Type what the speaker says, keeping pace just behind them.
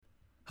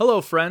Hello,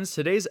 friends.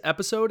 Today's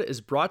episode is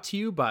brought to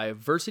you by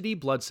Versity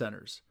Blood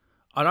Centers.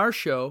 On our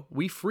show,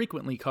 we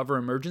frequently cover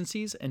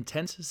emergencies and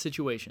tense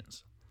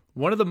situations.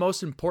 One of the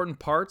most important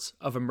parts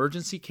of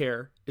emergency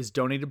care is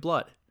donated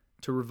blood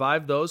to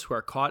revive those who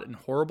are caught in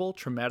horrible,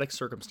 traumatic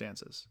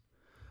circumstances.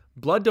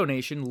 Blood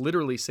donation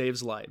literally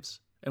saves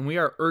lives, and we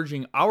are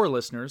urging our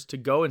listeners to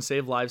go and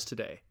save lives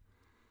today.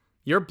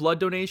 Your blood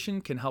donation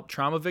can help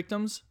trauma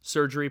victims,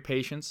 surgery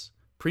patients,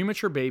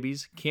 premature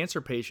babies, cancer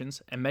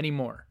patients, and many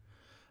more.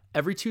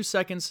 Every 2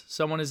 seconds,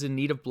 someone is in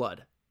need of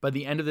blood. By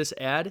the end of this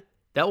ad,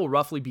 that will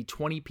roughly be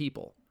 20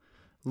 people.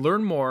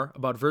 Learn more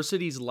about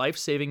Versity's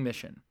life-saving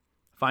mission.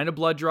 Find a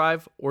blood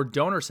drive or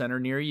donor center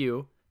near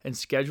you and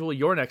schedule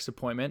your next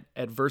appointment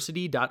at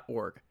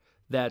versity.org.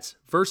 That's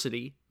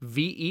Versity,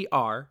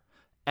 VERSITI.org.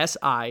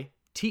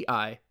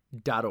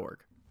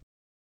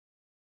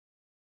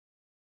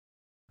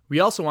 We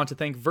also want to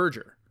thank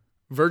Verger.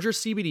 Verger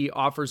CBD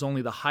offers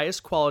only the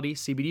highest quality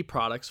CBD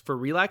products for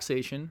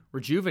relaxation,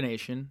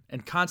 rejuvenation,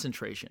 and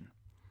concentration.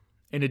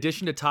 In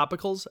addition to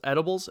topicals,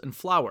 edibles, and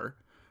flower,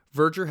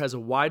 Verger has a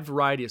wide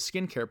variety of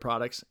skincare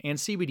products and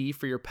CBD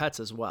for your pets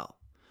as well.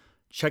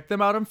 Check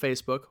them out on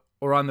Facebook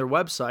or on their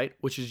website,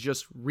 which is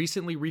just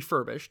recently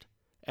refurbished,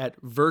 at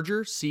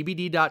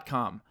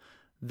vergercbd.com.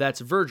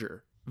 That's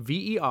Verger,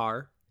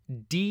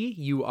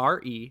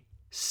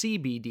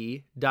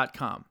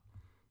 VERDURECBD.com.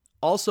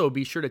 Also,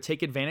 be sure to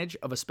take advantage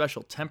of a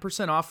special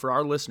 10% off for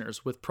our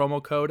listeners with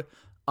promo code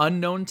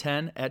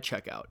UNKNOWN10 at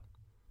checkout.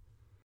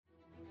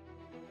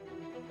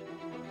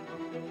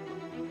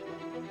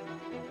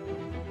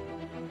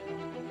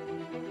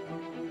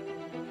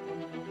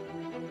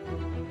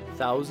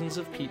 Thousands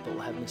of people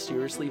have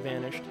mysteriously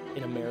vanished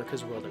in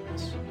America's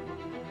wilderness.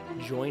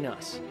 Join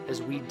us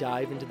as we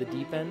dive into the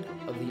deep end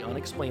of the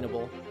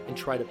unexplainable and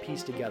try to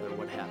piece together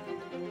what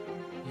happened.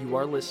 You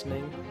are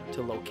listening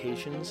to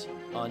Locations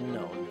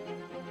Unknown.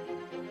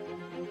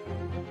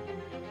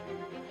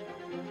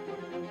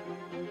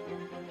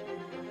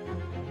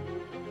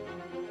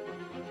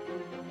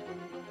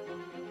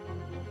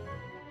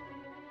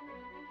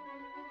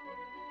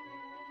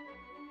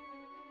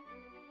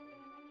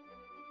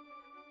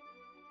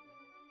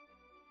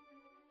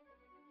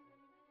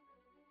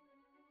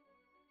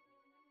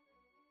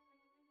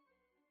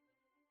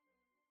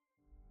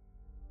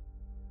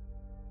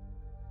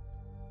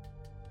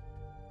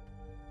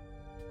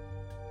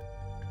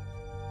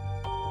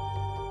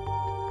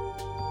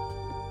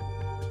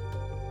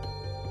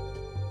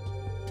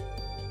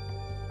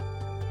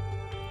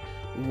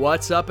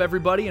 What's up,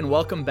 everybody, and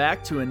welcome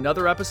back to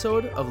another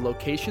episode of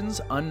Locations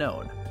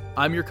Unknown.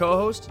 I'm your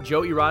co-host,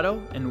 Joe Irado,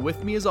 and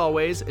with me, as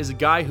always, is a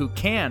guy who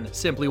can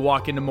simply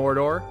walk into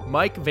Mordor,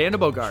 Mike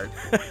Vandebogard.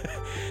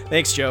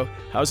 Thanks, Joe.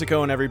 How's it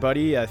going,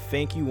 everybody?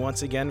 Thank you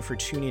once again for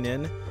tuning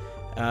in.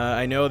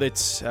 I know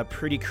that's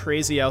pretty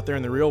crazy out there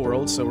in the real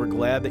world, so we're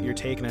glad that you're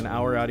taking an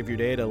hour out of your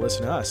day to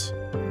listen to us.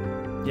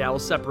 Yeah, we'll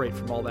separate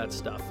from all that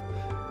stuff.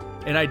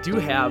 And I do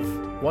have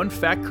one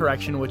fact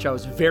correction, which I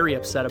was very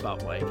upset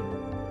about, Mike.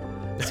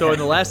 So in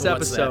the last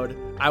episode,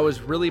 I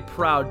was really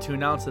proud to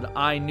announce that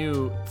I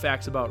knew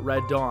facts about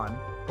Red Dawn,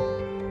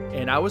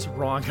 and I was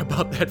wrong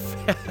about that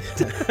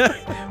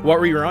fact. What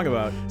were you wrong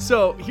about?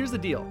 So here's the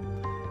deal.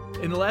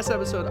 In the last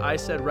episode, I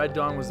said Red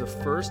Dawn was the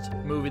first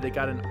movie that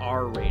got an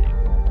R rating.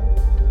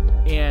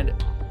 And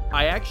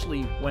I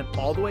actually went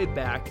all the way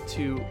back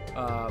to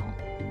a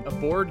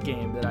board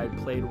game that I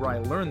played where I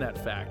learned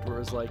that fact, where it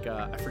was like,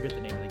 I forget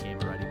the name of the game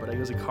already, but it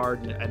was a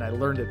card, and I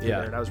learned it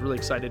there, and I was really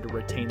excited to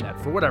retain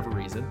that for whatever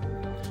reason.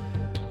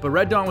 But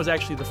Red Dawn was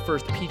actually the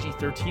first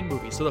PG-13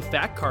 movie, so the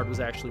fact card was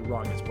actually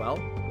wrong as well.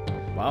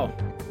 Wow.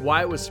 Why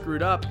it was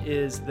screwed up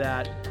is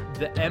that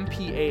the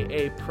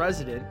MPAA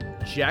president,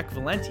 Jack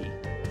Valenti,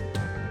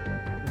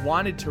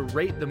 wanted to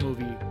rate the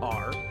movie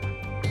R,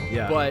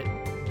 but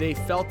they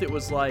felt it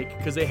was like,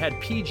 because they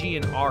had PG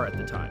and R at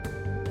the time.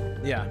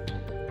 Yeah.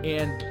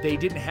 And they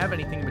didn't have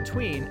anything in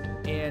between,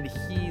 and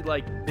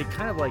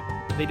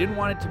they didn't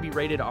want it to be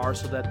rated R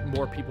so that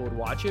more people would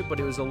watch it, but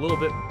it was a little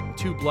bit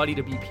too bloody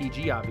to be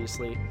PG,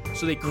 obviously.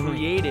 So they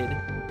created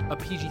a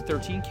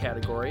PG-13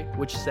 category,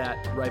 which sat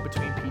right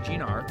between PG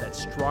and R, that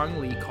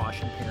strongly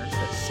cautioned parents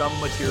that some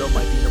material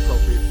might be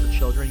inappropriate for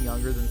children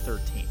younger than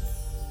 13.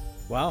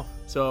 Wow.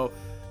 So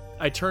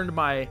I turned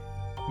my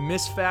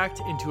misfact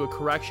into a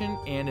correction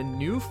and a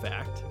new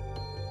fact.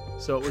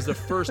 So it was the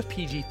first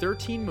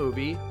PG-13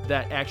 movie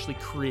that actually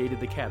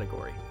created the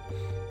category.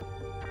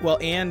 Well,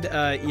 and,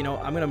 I'm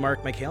going to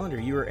mark my calendar.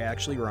 You were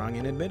actually wrong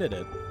and admitted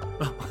it.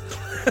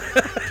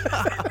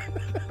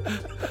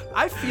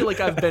 I feel like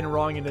I've been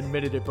wrong and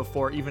admitted it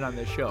before, even on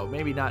this show.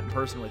 Maybe not in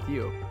person with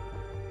you.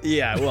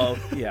 Yeah, well,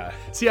 yeah.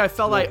 See, I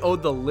felt I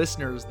owed the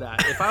listeners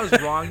that. If I was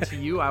wrong to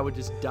you, I would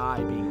just die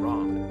being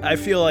wrong. I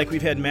feel like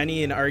we've had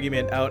many an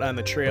argument out on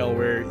the trail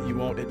where you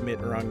won't admit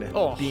being wrong.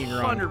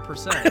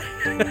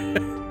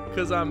 100%.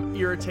 Because I'm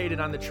irritated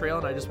on the trail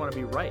and I just want to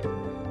be right.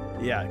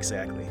 Yeah,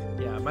 exactly.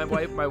 Yeah,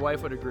 my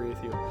wife would agree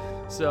with you.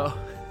 So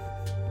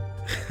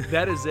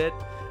that is it.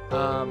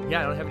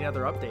 Yeah, I don't have any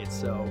other updates,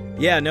 so.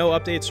 Yeah, no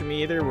updates from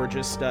me either. We're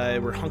just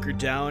we're hunkered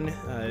down,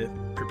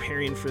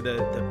 preparing for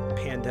the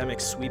pandemic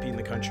sweeping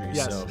the country.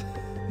 Yes. So.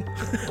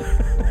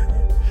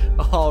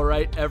 All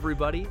right,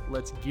 everybody,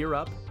 let's gear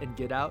up and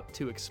get out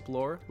to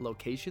explore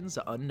locations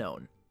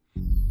unknown.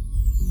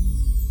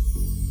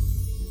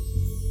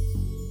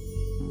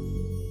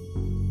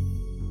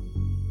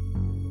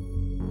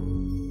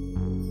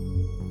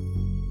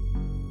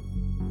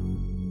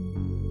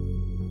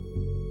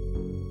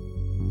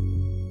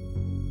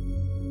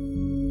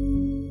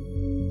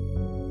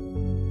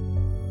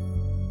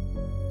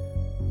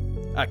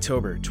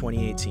 October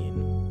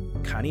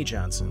 2018. Connie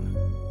Johnson,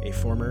 a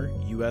former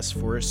U.S.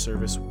 Forest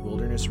Service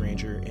Wilderness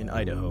Ranger in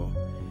Idaho,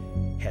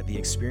 had the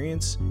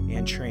experience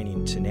and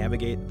training to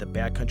navigate the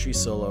backcountry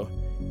solo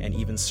and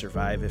even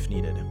survive if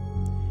needed.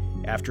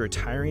 After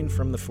retiring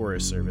from the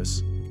Forest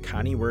Service,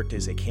 Connie worked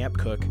as a camp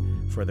cook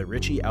for the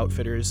Ritchie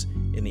Outfitters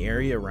in the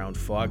area around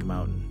Fog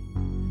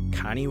Mountain.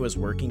 Connie was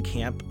working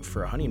camp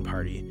for a hunting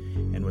party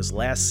and was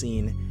last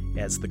seen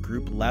as the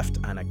group left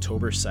on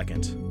October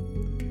 2nd.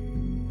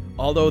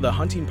 Although the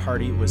hunting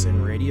party was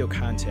in radio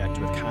contact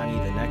with Connie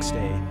the next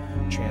day,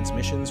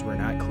 transmissions were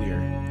not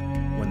clear.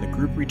 When the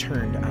group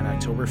returned on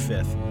October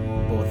 5th,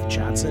 both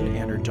Johnson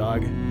and her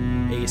dog,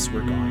 Ace,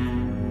 were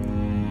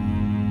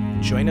gone.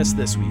 Join us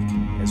this week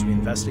as we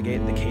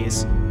investigate the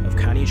case of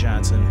Connie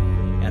Johnson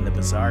and the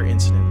bizarre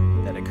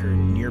incident that occurred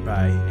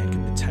nearby and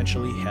could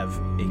potentially have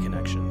a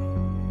connection.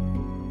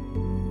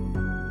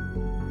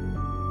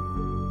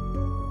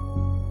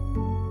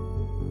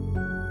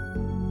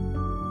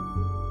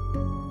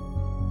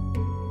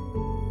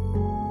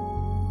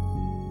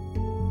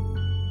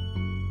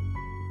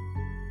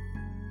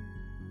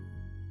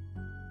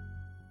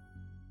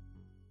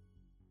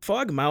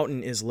 Fog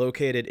Mountain is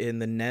located in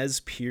the Nez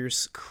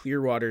Perce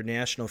Clearwater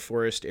National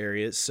Forest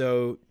area.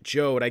 So,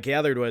 Joe, what I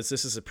gathered was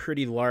this is a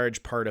pretty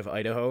large part of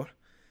Idaho.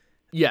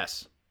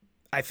 Yes.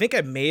 I think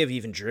I may have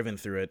even driven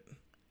through it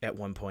at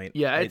one point.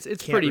 Yeah, it's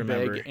pretty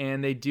big,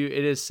 and it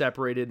is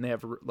separated, and they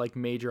have like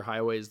major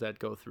highways that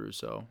go through,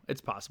 so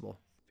it's possible.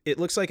 It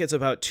looks like it's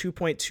about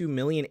 2.2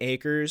 million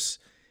acres,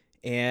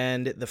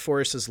 and the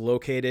forest is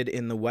located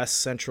in the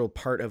west central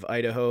part of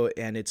Idaho,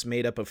 and it's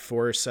made up of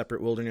 4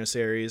 separate wilderness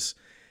areas.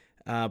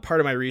 Part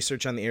of my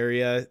research on the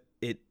area,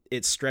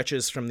 it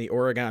stretches from the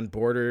Oregon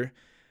border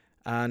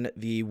on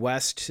the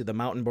west to the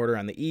mountain border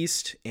on the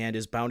east, and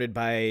is bounded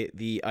by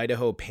the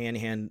Idaho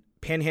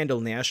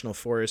Panhandle National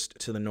Forest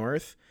to the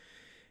north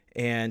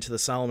and to the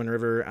Solomon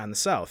River on the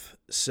south.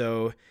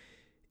 So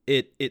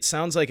it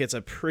sounds like it's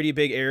a pretty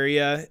big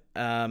area.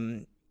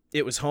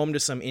 It was home to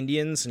some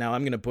Indians. Now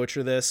I'm going to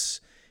butcher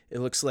this. It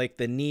looks like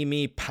the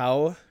Nimi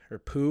Pau or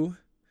Poo.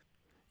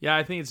 Yeah,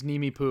 I think it's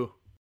Nimi Poo.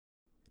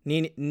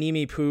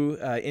 Nimi Poo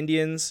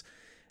Indians,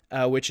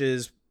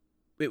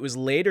 it was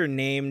later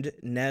named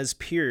Nez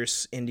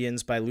Perce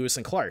Indians by Lewis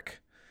and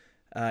Clark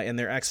in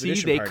their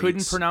expedition parties. parties.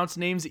 Couldn't pronounce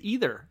names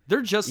either.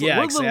 They're just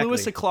we're exactly. The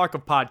Lewis and Clark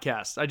of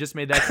podcasts. I just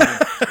made that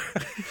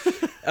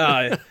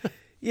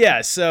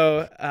yeah,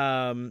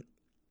 so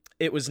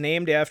it was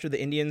named after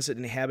the Indians that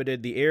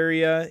inhabited the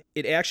area.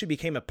 It actually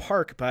became a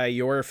park by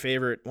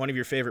one of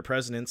your favorite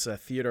presidents,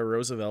 Theodore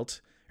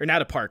Roosevelt. Or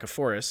not a park, a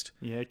forest.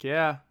 Heck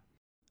yeah.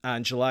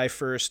 On July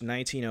 1st,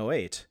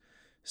 1908.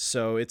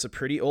 So it's a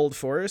pretty old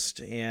forest,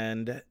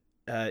 and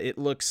it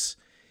looks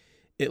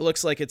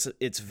like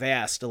it's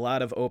vast, a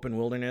lot of open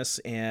wilderness,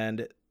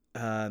 and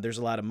there's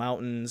a lot of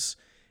mountains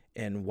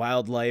and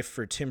wildlife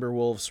for timber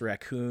wolves,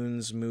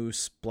 raccoons,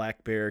 moose,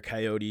 black bear,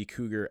 coyote,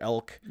 cougar,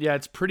 elk. Yeah,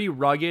 it's pretty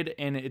rugged,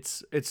 and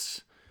it's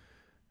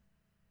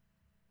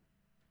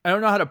I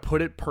don't know how to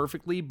put it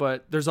perfectly,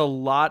 but there's a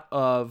lot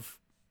of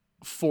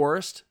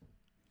forest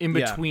in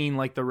between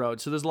like the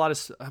road. So there's a lot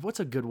of, what's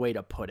a good way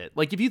to put it?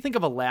 Like if you think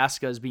of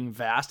Alaska as being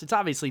vast, it's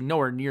obviously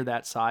nowhere near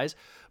that size,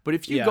 but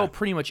if you go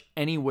pretty much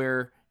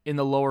anywhere in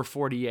the lower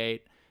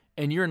 48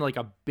 and you're in like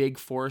a big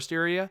forest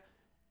area,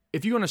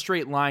 if you go in a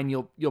straight line,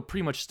 you'll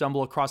pretty much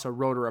stumble across a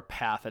road or a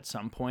path at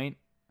some point.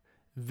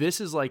 This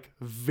is like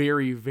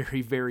very,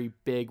 very, very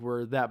big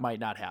where that might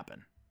not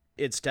happen.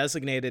 It's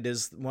designated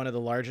as one of the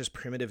largest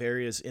primitive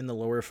areas in the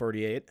lower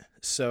 48.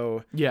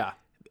 So yeah.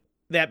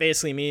 That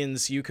basically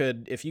means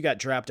if you got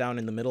dropped down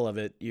in the middle of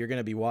it, you're going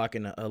to be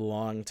walking a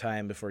long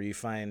time before you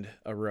find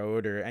a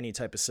road or any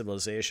type of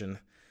civilization.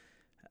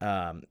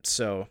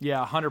 So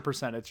yeah,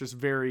 100%. It's just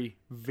very,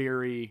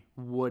 very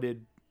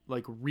wooded,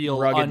 like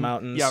real rugged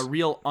mountains. Yeah,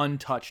 real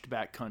untouched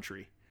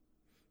backcountry.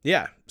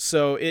 Yeah,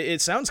 so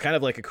it sounds kind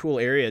of like a cool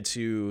area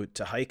to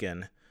hike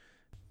in.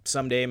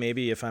 Someday,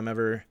 maybe if I'm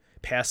ever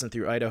passing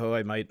through Idaho,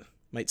 I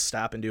might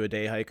stop and do a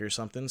day hike or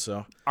something.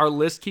 So our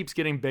list keeps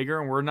getting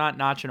bigger, and we're not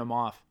notching them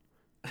off.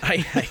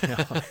 I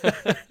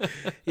know.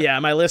 Yeah,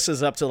 my list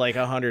is up to like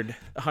 100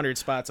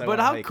 spots. But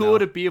how cool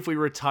would it be if we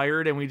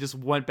retired and we just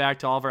went back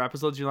to all of our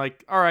episodes? You're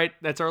like, all right,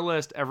 that's our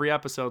list. Every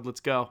episode,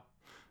 let's go.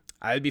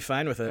 I'd be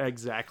fine with it.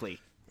 Exactly.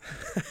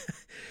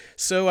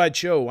 So,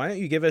 Joe, why don't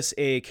you give us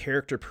a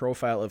character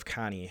profile of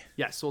Connie?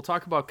 Yes, so we'll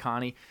talk about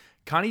Connie.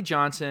 Connie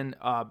Johnson,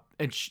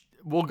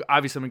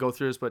 obviously I'm going to go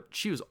through this, but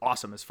she was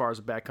awesome as far as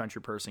a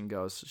backcountry person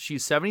goes.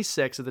 She's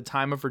 76 at the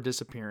time of her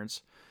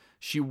disappearance.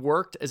 She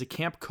worked as a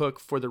camp cook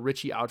for the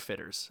Ritchie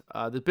Outfitters.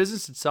 The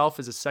business itself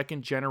is a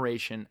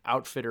second-generation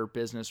outfitter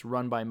business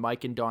run by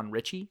Mike and Dawn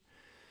Ritchie,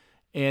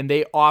 and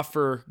they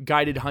offer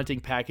guided hunting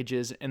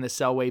packages in the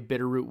Selway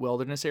Bitterroot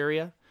Wilderness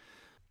area.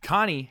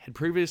 Connie had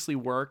previously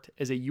worked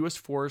as a U.S.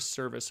 Forest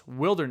Service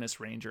wilderness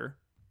ranger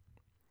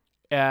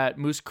at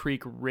Moose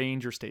Creek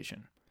Ranger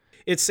Station.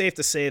 It's safe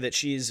to say that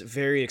she's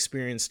very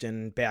experienced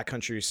in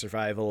backcountry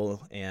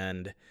survival,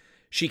 and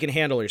she can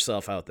handle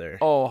herself out there.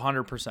 Oh,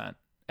 100%.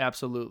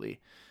 Absolutely.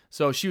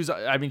 So she's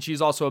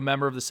also a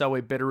member of the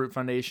Selway Bitterroot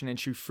Foundation, and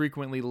she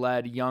frequently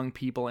led young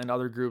people and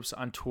other groups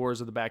on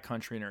tours of the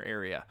backcountry in her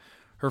area.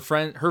 Her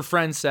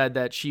friend said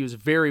that she was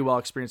very well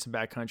experienced in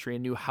backcountry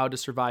and knew how to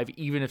survive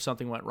even if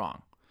something went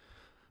wrong.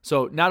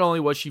 So not only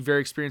was she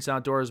very experienced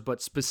outdoors,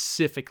 but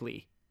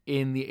specifically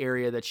in the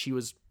area that she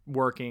was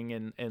working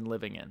and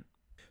living in.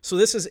 So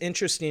this is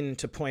interesting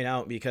to point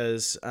out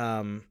because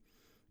a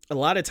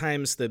lot of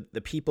times the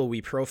people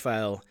we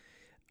profile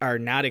are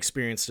not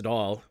experienced at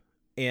all,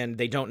 and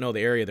they don't know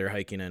the area they're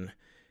hiking in.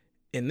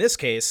 In this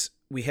case,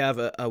 we have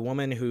a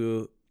woman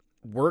who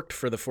worked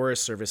for the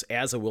Forest Service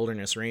as a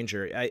wilderness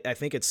ranger. I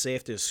think it's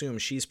safe to assume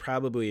she's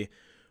probably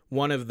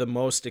one of the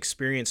most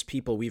experienced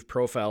people we've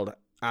profiled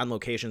on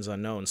locations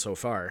unknown so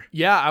far.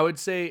 Yeah, I would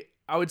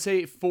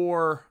say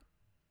for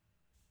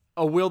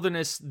a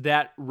wilderness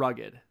that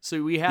rugged.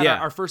 So we had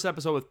our first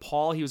episode with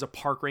Paul. He was a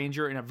park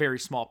ranger in a very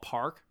small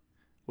park,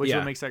 which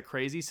what makes that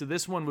crazy. So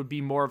this one would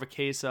be more of a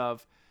case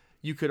of,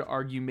 you could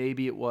argue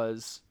maybe it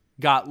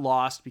got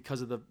lost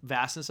because of the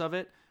vastness of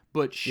it,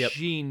 but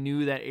she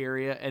knew that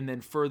area and then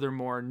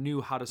furthermore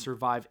knew how to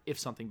survive if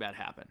something bad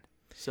happened.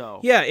 So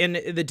yeah, and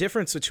the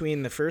difference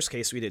between the first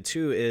case we did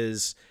too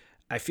is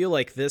I feel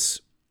like this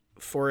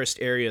forest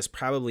area is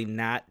probably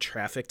not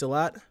trafficked a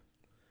lot.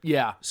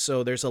 Yeah.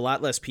 So there's a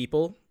lot less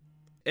people.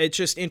 It's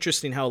just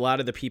interesting how a lot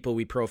of the people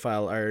we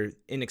profile are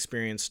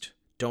inexperienced,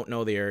 don't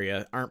know the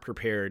area, aren't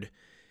prepared.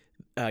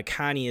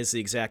 Connie is the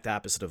exact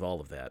opposite of all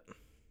of that.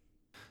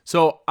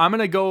 So I'm going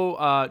to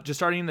go, just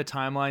starting in the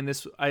timeline.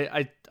 This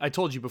I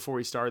told you before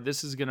we started,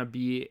 this is going to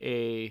be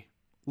a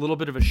little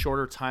bit of a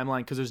shorter timeline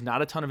because there's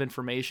not a ton of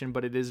information,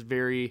 but it is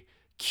very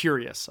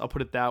curious. I'll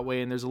put it that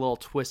way. And there's a little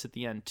twist at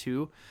the end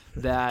too.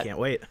 That can't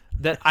wait.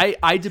 That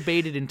I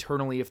debated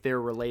internally if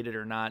they're related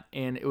or not.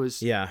 And it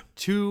was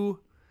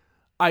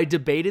I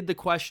debated the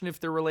question if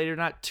they're related or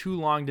not, too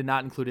long to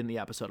not include in the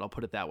episode. I'll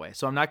put it that way.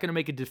 So I'm not going to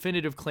make a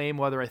definitive claim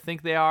whether I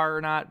think they are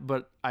or not,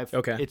 but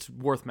it's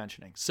worth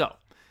mentioning. So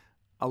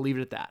I'll leave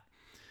it at that.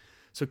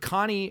 So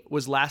Connie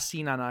was last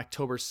seen on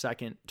October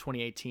 2nd,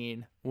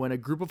 2018, when a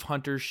group of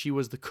hunters she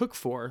was the cook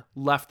for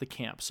left the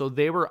camp. So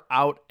they were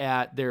out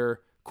at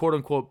their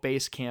quote-unquote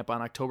base camp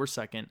on October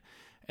 2nd,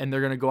 and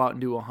they're going to go out and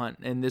do a hunt.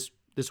 And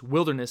this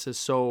wilderness is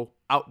so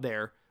out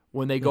there,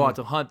 when they go out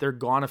to hunt, they're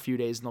gone a few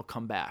days and they'll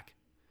come back.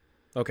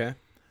 Okay.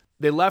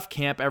 They left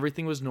camp.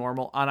 Everything was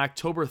normal. On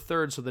October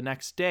 3rd, so the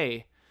next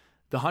day,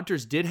 the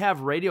hunters did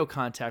have radio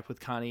contact with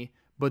Connie,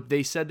 but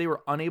they said they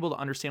were unable to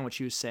understand what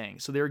she was saying.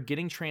 So they were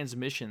getting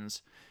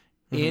transmissions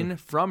in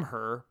from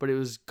her, but it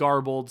was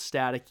garbled,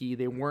 staticky.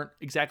 They weren't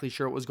exactly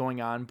sure what was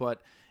going on,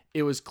 but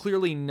it was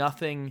clearly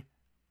nothing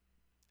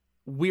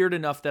weird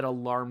enough that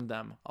alarmed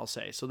them, I'll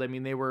say. So, I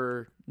mean, they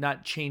were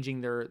not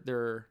changing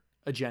their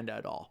agenda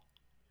at all.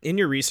 In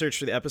your research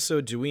for the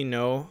episode, do we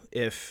know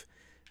if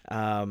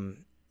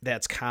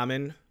that's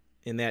common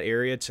in that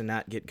area to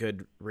not get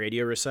good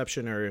radio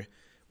reception, or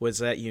was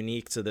that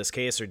unique to this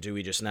case, or do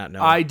we just not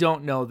know? I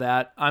don't know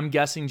that. I'm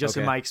guessing just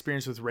in my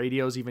experience with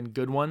radios, even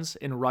good ones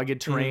in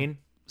rugged terrain,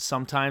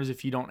 sometimes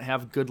if you don't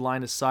have good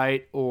line of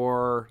sight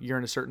or you're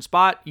in a certain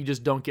spot, you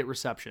just don't get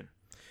reception.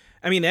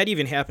 I mean, that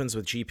even happens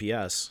with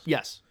GPS.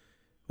 Yes.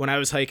 When I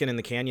was hiking in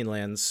the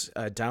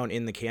Canyonlands, down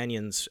in the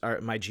canyons,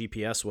 my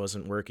GPS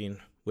wasn't working,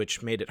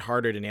 which made it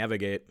harder to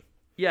navigate.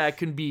 Yeah, it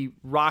can be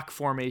rock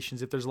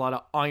formations if there's a lot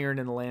of iron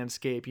in the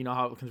landscape. You know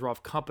how it can throw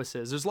off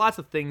compasses. There's lots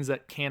of things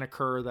that can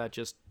occur that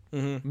just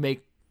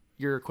make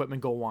your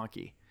equipment go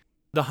wonky.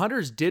 The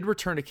hunters did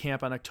return to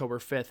camp on October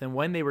 5th, and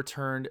when they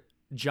returned,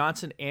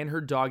 Johnson and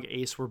her dog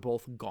Ace were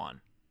both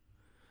gone.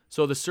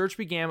 So the search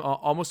began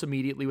almost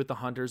immediately with the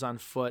hunters on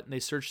foot, and they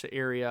searched the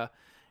area.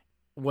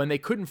 When they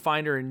couldn't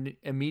find her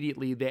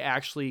immediately, they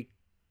actually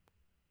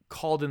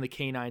called in the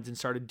canines and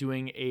started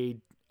doing a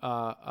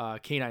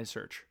canine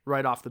search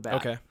right off the bat.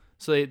 Okay.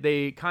 So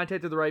they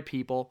contacted the right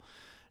people.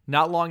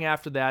 Not long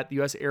after that, the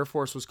U.S. Air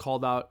Force was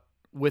called out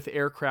with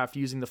aircraft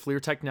using the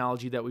FLIR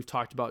technology that we've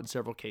talked about in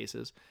several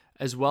cases,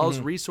 as well as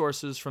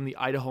resources from the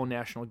Idaho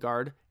National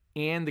Guard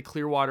and the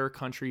Clearwater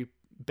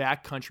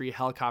Backcountry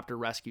Helicopter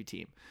Rescue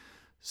Team.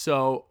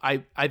 So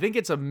I think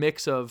it's a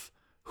mix of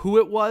who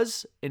it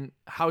was and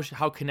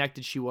how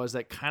connected she was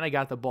that kind of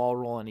got the ball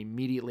rolling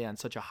immediately on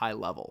such a high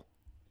level.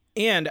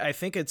 And I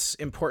think it's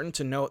important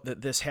to note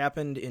that this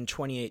happened in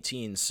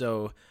 2018.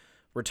 So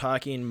we're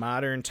talking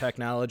modern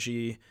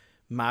technology,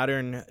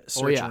 modern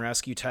search and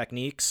rescue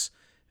techniques.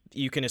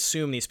 you can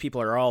assume these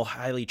people are all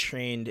highly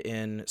trained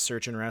in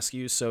search and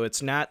rescue. So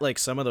it's not like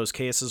some of those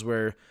cases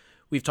where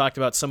we've talked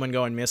about someone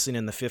going missing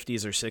in the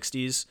 50s or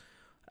 60s.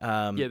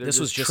 This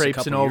was just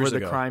traipsing over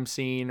the crime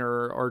scene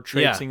or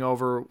traipsing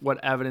over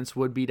what evidence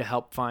would be to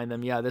help find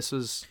them. Yeah,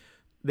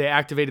 they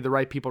activated the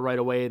right people right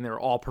away, and they're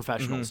all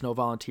professionals, no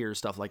volunteers,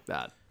 stuff like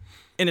that.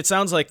 And it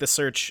sounds like the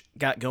search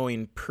got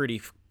going pretty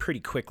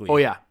quickly. Oh,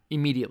 yeah,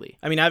 immediately.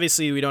 I mean,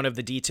 obviously, we don't have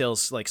the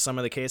details like some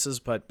of the cases,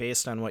 but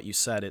based on what you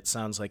said, it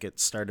sounds like it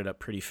started up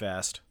pretty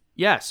fast.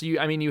 Yes, you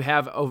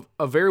have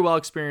a very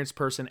well-experienced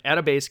person at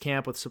a base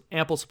camp with some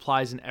ample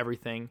supplies and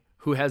everything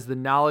who has the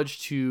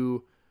knowledge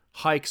to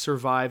hike,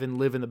 survive, and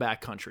live in the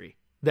backcountry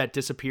that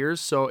disappears.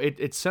 So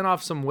it sent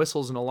off some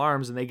whistles and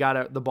alarms, and they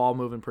got the ball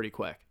moving pretty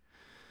quick.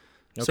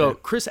 Okay. So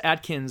Chris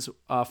Atkins,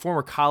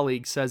 former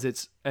colleague,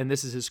 says and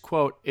this is his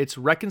quote, "It's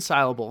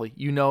reconcilable.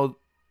 You know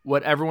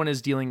what everyone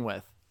is dealing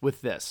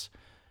with this.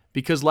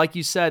 Because like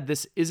you said,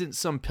 this isn't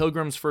some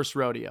pilgrim's first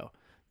rodeo.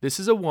 This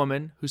is a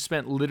woman who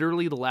spent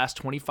literally the last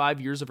 25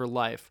 years of her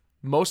life,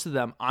 most of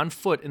them on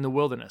foot in the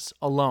wilderness,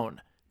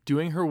 alone,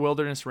 doing her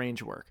wilderness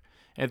range work.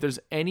 And if there's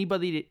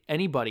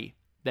anybody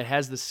that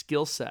has the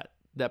skill set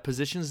that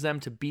positions them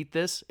to beat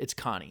this, it's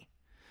Connie."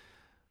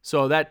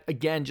 So that,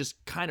 again,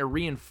 just kind of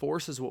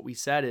reinforces what we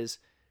said is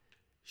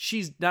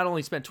she's not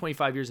only spent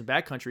 25 years in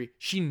backcountry,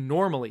 she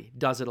normally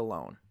does it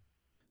alone.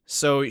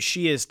 So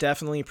she is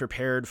definitely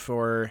prepared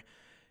for,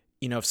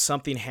 if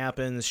something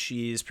happens,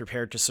 she's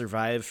prepared to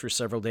survive for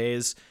several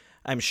days.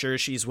 I'm sure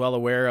she's well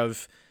aware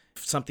of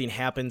if something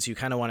happens, you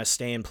kind of want to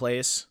stay in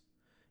place.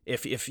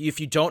 If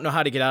you don't know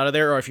how to get out of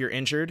there or if you're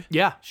injured.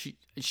 Yeah,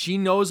 she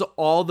knows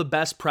all the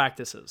best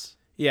practices.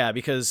 Yeah,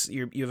 because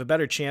you have a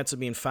better chance of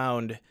being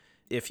found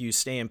if you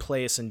stay in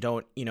place and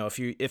don't, if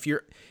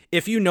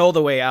you know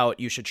the way out,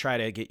 you should try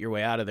to get your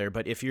way out of there.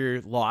 But if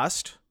you're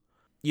lost,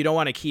 you don't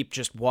want to keep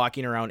just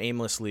walking around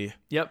aimlessly.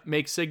 Yep,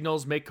 make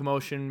signals, make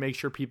commotion, make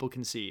sure people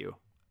can see you.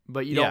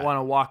 But you don't want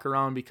to walk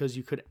around because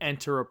you could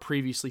enter a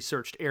previously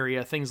searched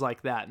area, things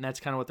like that. And that's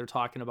kind of what they're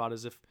talking about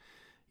is if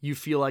you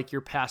feel like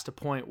you're past a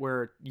point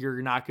where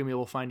you're not going to be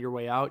able to find your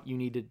way out, you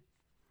need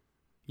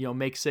to,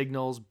 make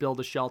signals, build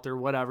a shelter,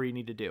 whatever you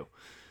need to do.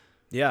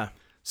 Yeah.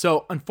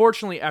 So,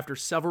 unfortunately, after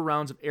several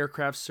rounds of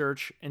aircraft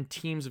search and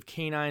teams of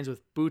canines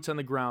with boots on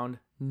the ground,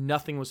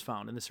 nothing was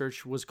found, and the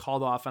search was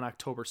called off on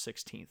October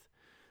 16th.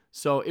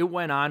 So, it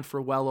went on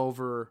for well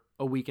over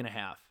a week and a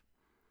half.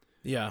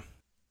 Yeah.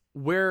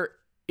 Where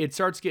it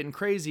starts getting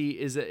crazy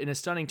is that in a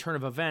stunning turn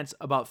of events,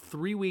 about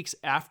 3 weeks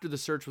after the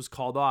search was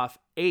called off,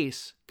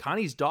 Ace,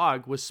 Connie's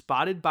dog, was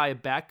spotted by a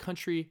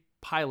backcountry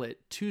pilot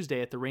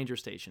Tuesday at the ranger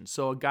station.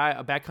 So, a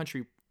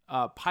backcountry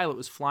pilot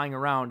was flying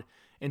around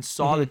and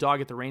saw the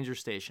dog at the ranger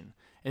station.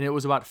 And it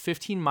was about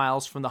 15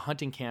 miles from the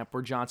hunting camp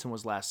where Johnson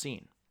was last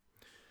seen.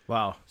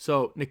 Wow.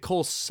 So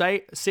Nicole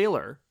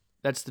Saylor,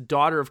 that's the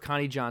daughter of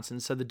Connie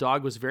Johnson, said the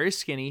dog was very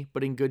skinny,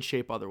 but in good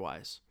shape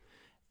otherwise.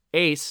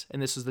 Ace,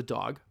 and this is the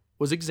dog,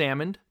 was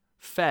examined,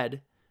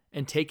 fed,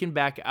 and taken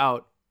back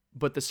out,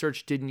 but the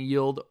search didn't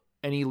yield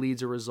any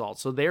leads or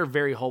results. So they're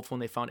very hopeful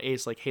when they found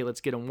Ace, like, hey, let's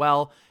get him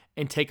well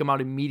and take him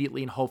out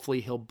immediately, and hopefully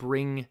he'll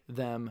bring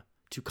them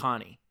to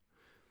Connie.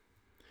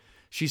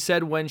 She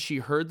said when she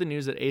heard the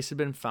news that Ace had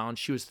been found,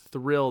 she was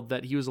thrilled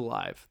that he was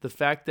alive. The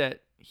fact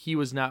that he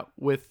was not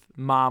with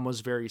Mom was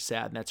very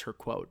sad, and that's her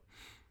quote.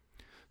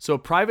 So a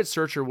private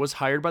searcher was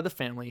hired by the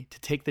family to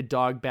take the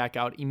dog back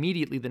out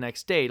immediately the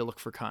next day to look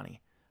for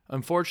Connie.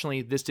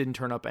 Unfortunately, this didn't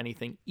turn up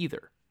anything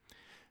either.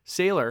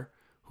 Saylor,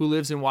 who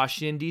lives in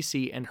Washington,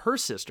 D.C., and her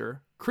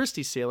sister,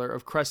 Christy Saylor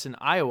of Creston,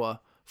 Iowa,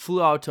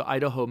 flew out to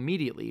Idaho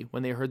immediately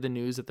when they heard the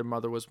news that their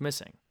mother was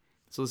missing.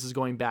 So this is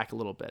going back a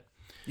little bit.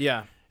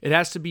 Yeah. It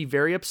has to be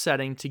very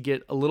upsetting to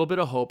get a little bit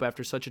of hope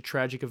after such a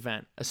tragic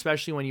event,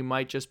 especially when you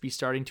might just be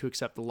starting to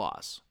accept the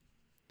loss.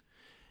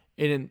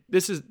 And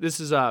this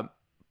is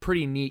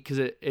pretty neat because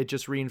it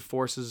just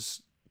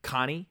reinforces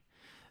Connie.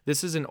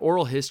 This is an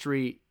oral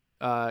history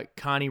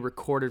Connie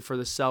recorded for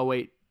the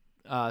Selway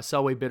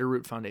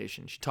Bitterroot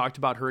Foundation. She talked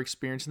about her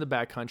experience in the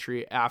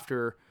backcountry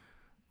after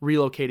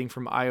relocating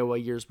from Iowa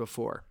years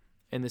before.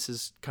 And this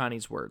is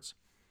Connie's words.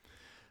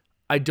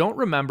 "I don't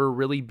remember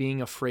really being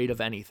afraid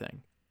of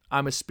anything.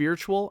 I'm a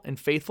spiritual and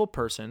faithful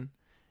person,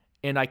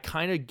 and I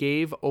kind of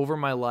gave over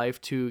my life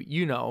to,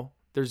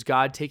 there's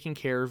God taking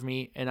care of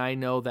me, and I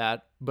know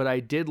that, but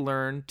I did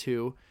learn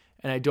to,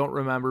 and I don't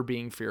remember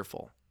being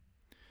fearful.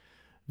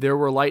 There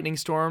were lightning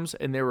storms,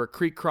 and there were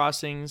creek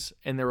crossings,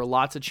 and there were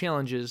lots of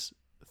challenges,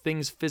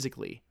 things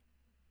physically,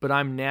 but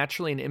I'm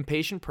naturally an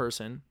impatient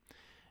person,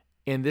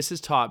 and this has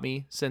taught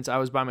me, since I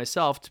was by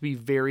myself, to be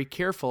very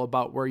careful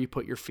about where you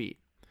put your feet.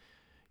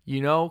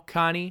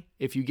 Connie,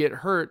 if you get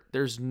hurt,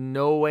 there's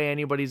no way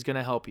anybody's going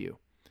to help you.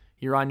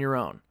 You're on your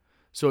own.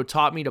 So it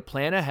taught me to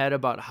plan ahead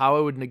about how I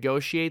would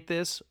negotiate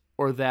this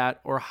or that,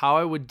 or how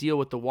I would deal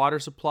with the water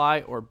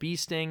supply or bee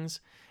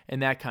stings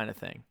and that kind of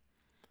thing.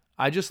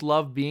 I just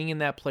love being in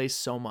that place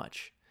so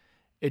much.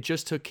 It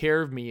just took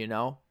care of me,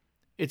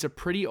 It's a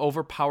pretty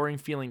overpowering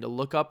feeling to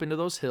look up into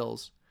those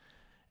hills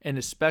And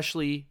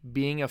especially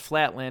being a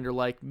flatlander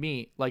like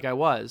me, like I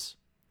was,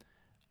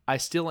 I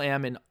still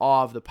am in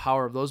awe of the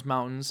power of those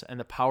mountains and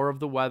the power of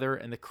the weather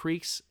and the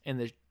creeks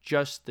and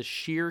just the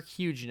sheer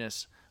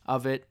hugeness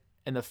of it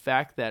and the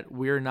fact that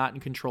we're not in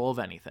control of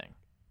anything.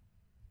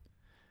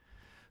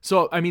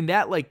 So, I mean,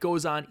 that like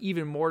goes on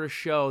even more to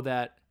show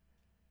that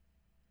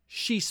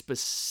she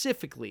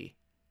specifically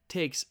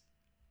takes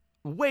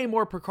way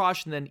more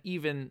precaution than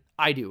even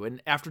I do.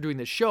 And after doing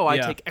this show, I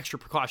take extra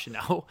precaution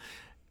now.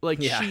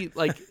 She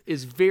like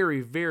is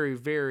very, very,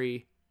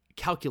 very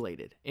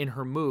calculated in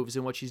her moves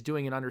and what she's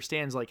doing, and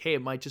understands like, hey,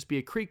 it might just be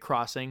a creek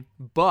crossing,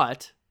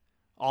 but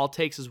all it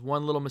takes is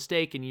one little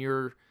mistake and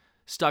you're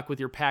stuck with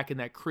your pack in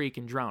that creek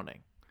and drowning.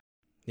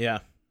 Yeah.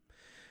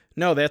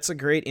 No, that's a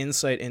great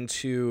insight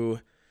into,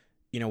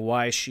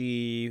 why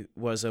she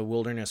was a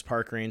wilderness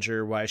park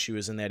ranger, why she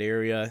was in that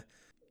area.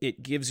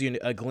 It gives you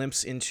a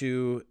glimpse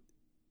into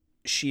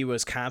she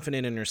was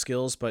confident in her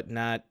skills, but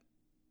not,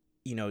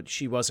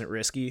 she wasn't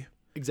risky.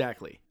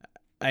 Exactly.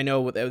 I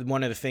know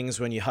one of the things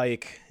when you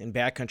hike and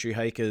backcountry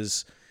hike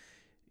is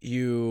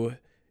you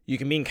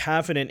can be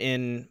confident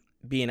in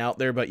being out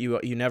there, but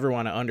you never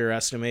want to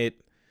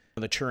underestimate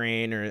the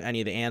terrain or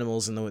any of the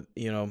animals in the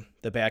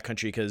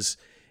backcountry, because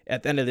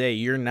at the end of the day,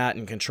 you're not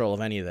in control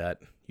of any of that.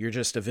 You're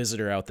just a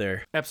visitor out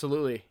there.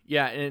 Absolutely.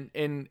 Yeah,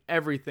 and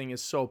everything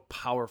is so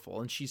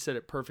powerful, and she said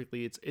it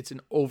perfectly. It's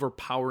an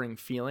overpowering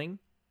feeling,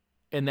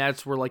 and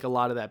that's where like a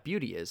lot of that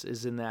beauty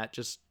is in that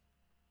just,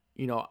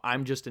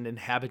 I'm just an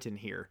inhabitant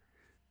here.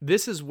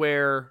 This is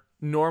where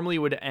normally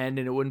would end,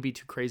 and it wouldn't be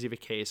too crazy of a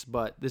case,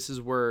 but this is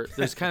where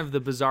there's kind of the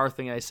bizarre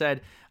thing I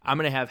said. I'm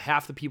going to have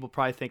half the people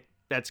probably think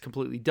that's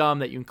completely dumb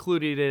that you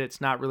included it, it's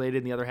not related,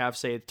 and the other half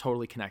say it's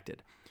totally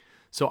connected.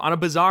 So on a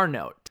bizarre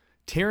note,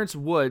 Terrence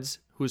Woods,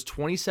 who is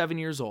 27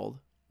 years old,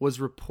 was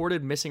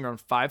reported missing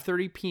around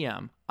 5:30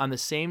 p.m. on the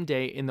same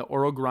day in the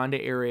Oro Grande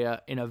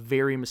area in a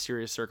very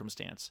mysterious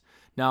circumstance.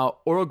 Now,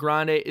 Oro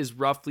Grande is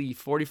roughly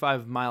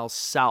 45 miles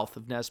south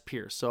of Nez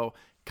Perce, so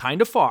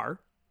kind of far,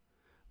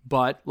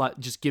 but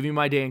just give me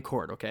my day in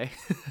court, okay?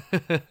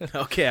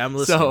 Okay, I'm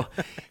listening. So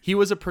he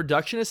was a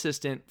production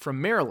assistant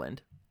from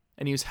Maryland,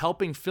 and he was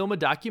helping film a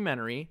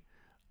documentary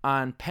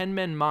on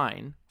Penman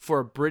Mine for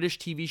a British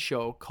TV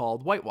show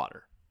called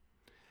Whitewater.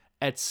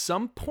 At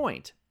some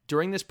point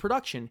during this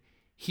production,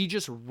 he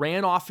just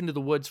ran off into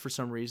the woods for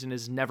some reason,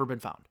 has never been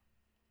found.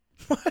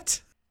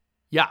 What?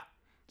 Yeah.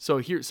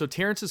 So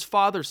Terrence's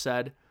father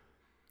said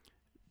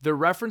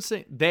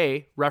referencing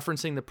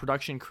the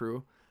production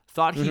crew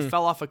thought he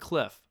fell off a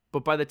cliff,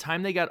 but by the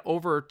time they got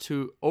over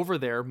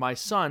there, my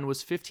son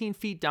was 15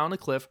 feet down the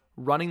cliff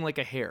running like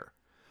a hare.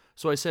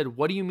 So I said,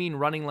 "What do you mean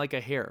running like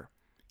a hare?"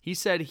 He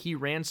said he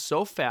ran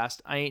so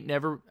fast, I ain't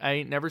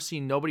never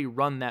seen nobody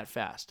run that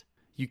fast.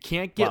 You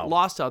can't get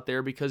lost out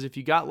there, because if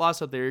you got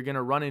lost out there, you're going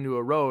to run into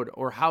a road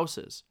or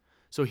houses.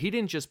 So he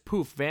didn't just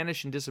poof,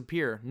 vanish, and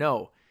disappear.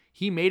 No,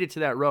 he made it to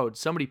that road.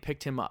 Somebody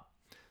picked him up.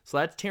 So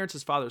that's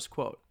Terrence's father's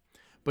quote.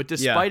 But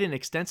despite an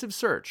extensive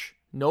search,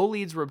 no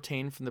leads were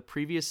obtained from the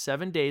previous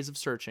 7 days of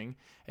searching,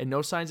 and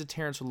no signs of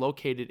Terrence were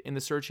located in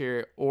the search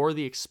area or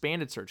the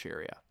expanded search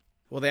area.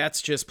 Well,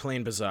 that's just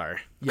plain bizarre.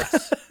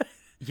 Yes.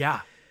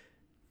 Yeah.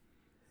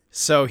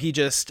 So he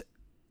just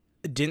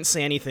didn't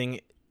say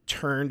anything,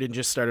 turned and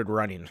just started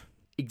running.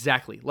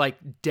 Exactly.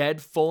 Like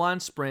dead, full-on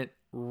sprint,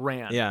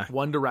 ran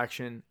one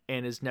direction,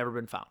 and has never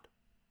been found.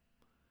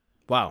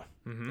 Wow.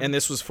 Mm-hmm. And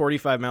this was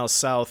 45 miles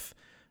south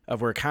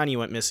of where Connie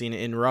went missing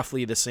in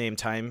roughly the same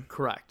time?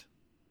 Correct.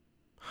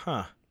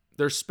 Huh.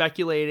 They're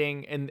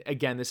speculating, and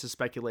again, this is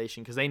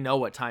speculation because they know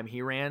what time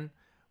he ran,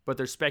 but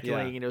they're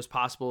speculating it was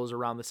possible it was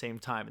around the same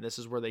time, and this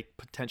is where they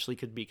potentially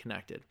could be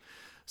connected.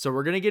 So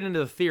we're going to get into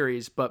the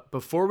theories, but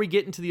before we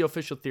get into the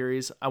official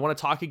theories, I want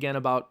to talk again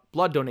about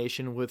blood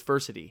donation with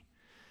Versiti.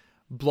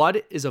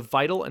 Blood is a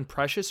vital and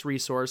precious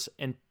resource,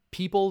 and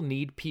people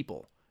need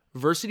people.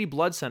 Versiti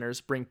Blood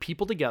Centers bring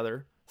people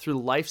together through the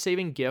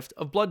life-saving gift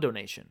of blood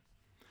donation.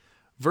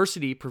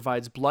 Versiti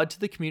provides blood to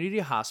the community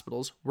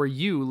hospitals where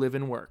you live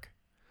and work.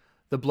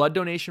 The blood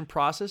donation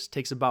process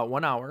takes about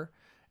 1 hour,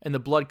 and the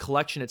blood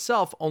collection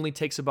itself only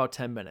takes about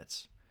 10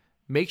 minutes.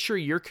 Make sure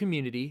your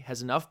community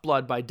has enough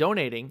blood by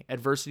donating at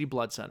Versiti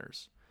Blood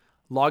Centers.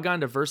 Log on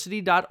to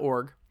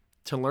versiti.org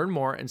to learn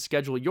more and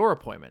schedule your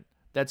appointment.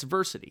 That's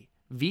Versiti,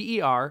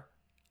 VERSITI.org.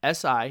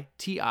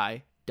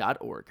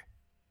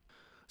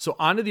 So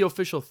on to the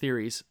official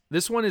theories.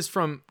 This one is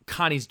from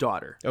Connie's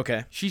daughter.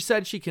 Okay. She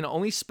said she can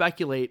only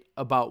speculate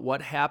about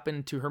what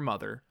happened to her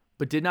mother,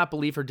 but did not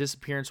believe her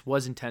disappearance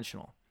was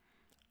intentional.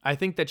 I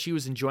think that she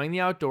was enjoying the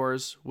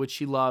outdoors, which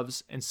she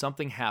loves, and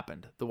something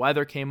happened. The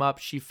weather came up,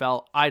 she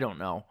fell, I don't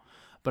know.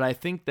 But I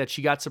think that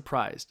she got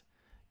surprised.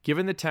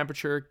 Given the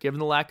temperature, given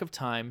the lack of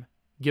time,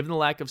 given the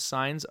lack of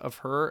signs of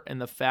her,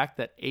 and the fact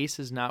that Ace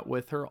is not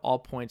with her, all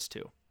points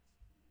to.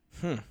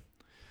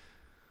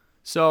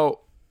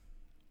 So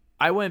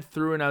I went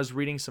through and I was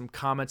reading some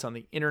comments on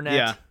the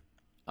internet.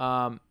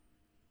 Yeah.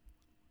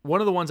 One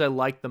of the ones I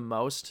liked the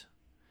most,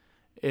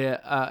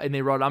 and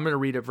they wrote, I'm going to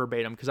read it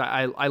verbatim because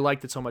I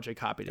liked it so much I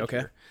copied it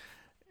here.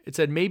 It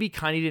said maybe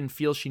Connie didn't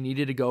feel she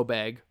needed a go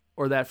bag,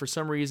 or that for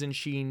some reason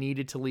she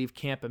needed to leave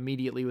camp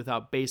immediately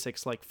without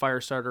basics like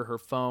fire starter, her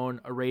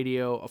phone, a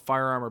radio, a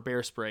firearm, or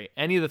bear spray,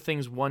 any of the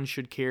things one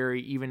should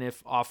carry even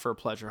if off for a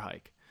pleasure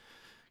hike.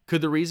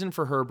 Could the reason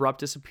for her abrupt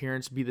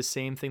disappearance be the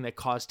same thing that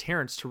caused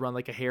Terrence to run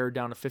like a hare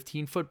down a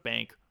 15-foot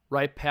bank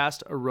right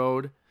past a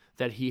road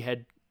that he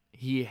had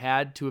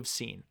to have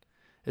seen?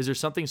 Is there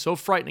something so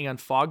frightening on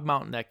Fog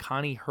Mountain that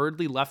Connie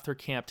hurriedly left her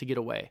camp to get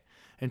away,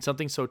 and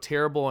something so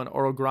terrible in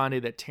Oro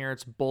Grande that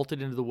Terrence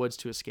bolted into the woods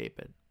to escape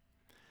it?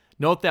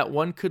 Note that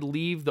one could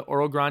leave the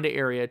Oro Grande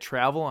area,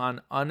 travel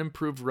on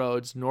unimproved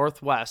roads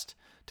northwest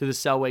to the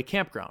Selway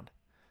campground,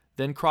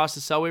 then cross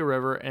the Selway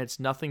River, and it's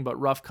nothing but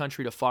rough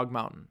country to Fog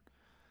Mountain.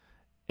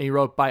 And he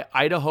wrote, by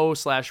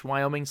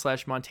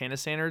Idaho/Wyoming/Montana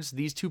standards,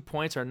 these 2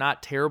 points are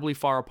not terribly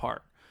far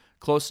apart,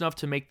 close enough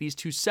to make these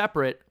 2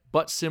 separate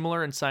but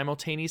similar and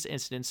simultaneous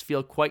incidents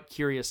feel quite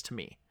curious to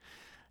me.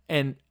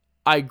 And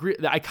I agree.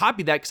 I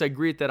copied that because I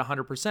agree with that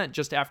 100%.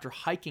 Just after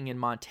hiking in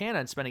Montana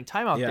and spending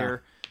time out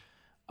there,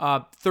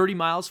 30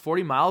 miles,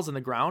 40 miles on the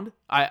ground.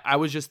 I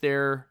was just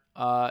there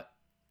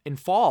in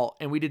fall,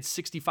 and we did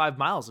 65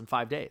 miles in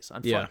 5 days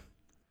on foot. Yeah.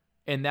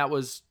 And that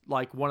was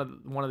like one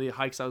of the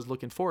hikes I was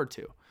looking forward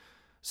to.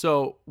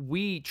 So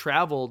we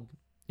traveled,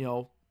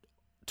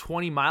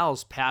 20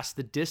 miles past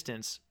the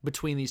distance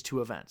between these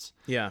 2 events.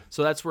 Yeah.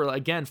 So that's where,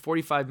 again,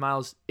 45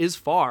 miles is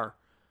far,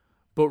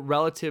 but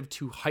relative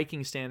to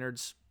hiking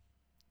standards,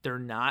 they're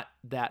not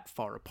that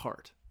far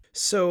apart.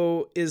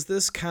 So is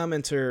this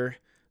commenter,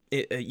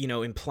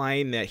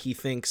 implying that he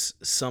thinks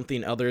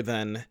something other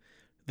than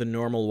the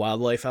normal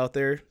wildlife out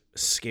there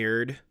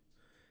scared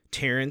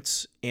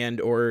Terrence and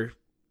or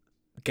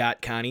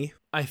got Connie?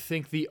 I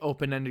think the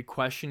open-ended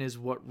question is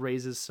what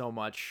raises so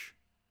much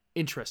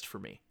interest for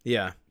me.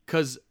 Yeah.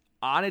 Because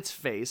on its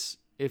face,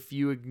 if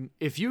you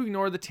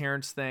ignore the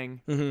Terrence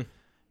thing, mm-hmm.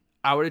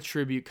 I would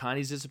attribute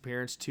Connie's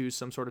disappearance to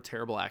some sort of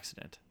terrible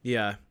accident.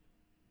 Yeah.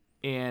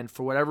 And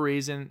for whatever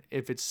reason,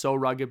 if it's so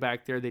rugged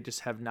back there, they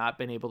just have not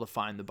been able to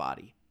find the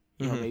body.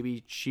 Mm-hmm.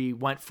 Maybe she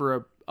went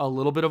for a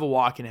little bit of a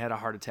walk and had a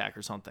heart attack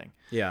or something.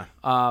 Yeah.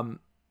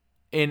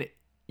 And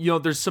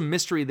there's some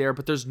mystery there,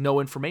 but there's no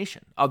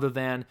information other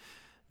than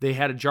they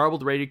had a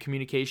jarbled radio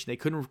communication. They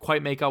couldn't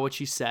quite make out what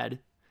she said.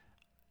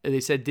 They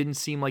said it didn't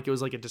seem like it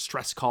was like a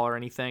distress call or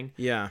anything.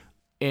 Yeah.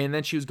 And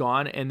then she was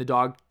gone, and the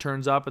dog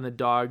turns up, and the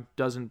dog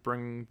doesn't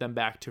bring them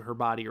back to her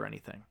body or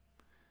anything.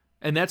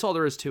 And that's all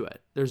there is to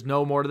it. There's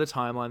no more to the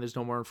timeline. There's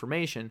no more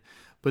information.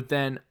 But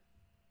then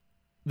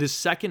this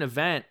second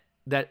event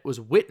that was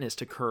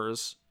witnessed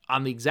occurs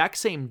on the exact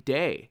same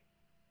day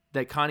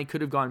that Connie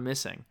could have gone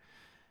missing.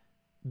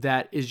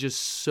 That is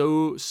just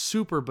so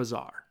super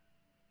bizarre.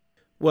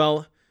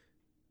 Well,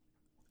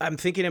 I'm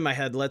thinking in my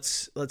head,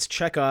 let's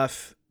check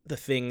off the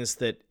things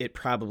that it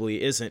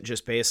probably isn't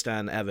just based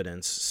on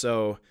evidence.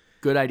 So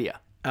good idea.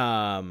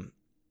 I'm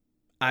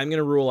going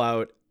to rule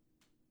out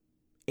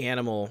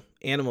animal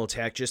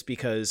attack just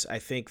because I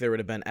think there would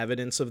have been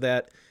evidence of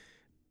that.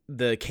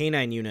 The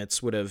canine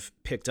units would have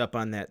picked up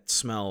on that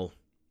smell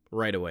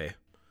right away.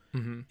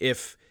 Mm-hmm.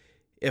 If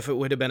it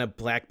would have been a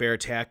black bear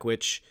attack,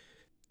 which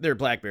there are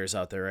black bears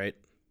out there, right?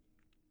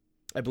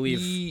 I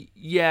believe.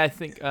 Yeah, I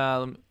think.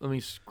 Let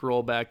me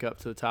scroll back up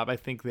to the top. I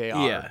think they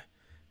are. Yeah.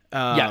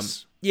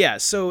 Yes. Yeah.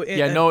 So.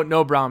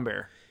 No brown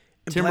bear,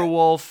 timber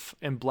wolf,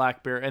 and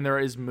black bear, and there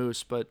is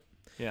moose, but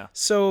yeah.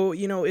 So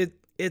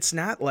it's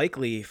not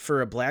likely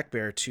for a black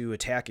bear to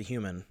attack a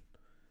human.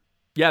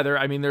 Yeah, they're.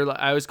 I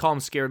always call them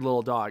scared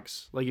little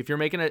dogs. Like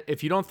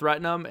if you don't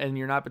threaten them and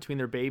you're not between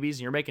their babies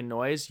and you're making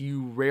noise,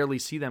 you rarely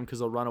see them because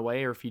they'll run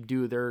away. Or if you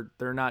do,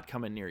 they're not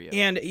coming near you.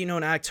 And in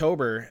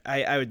October,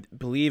 I would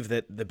believe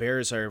that the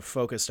bears are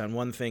focused on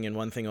one thing and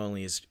one thing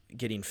only, is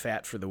getting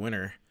fat for the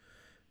winter.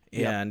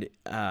 Yep. And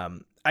I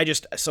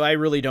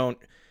really don't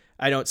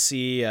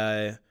see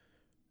that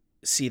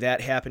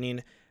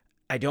happening.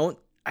 I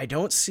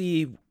don't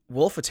see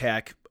wolf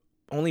attack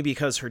only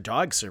because her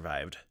dog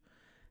survived.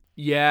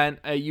 Yeah,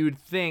 and you would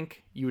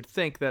think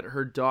that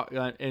her dog,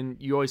 and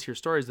you always hear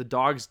stories, the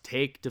dogs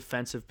take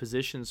defensive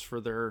positions for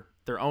their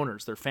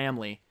owners, their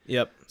family.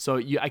 Yep.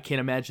 So I can't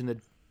imagine that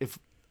if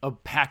a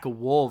pack of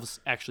wolves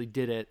actually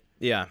did it.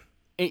 Yeah.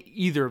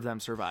 Either of them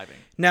surviving.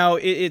 Now,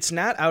 it's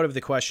not out of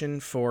the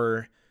question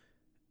for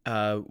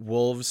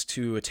wolves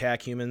to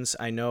attack humans.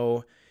 I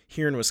know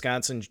here in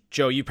Wisconsin,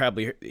 Joe, you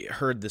probably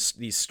heard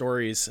these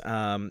stories.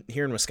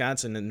 Here in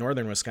Wisconsin, in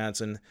northern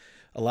Wisconsin,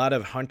 a lot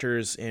of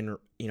hunters and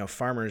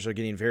farmers are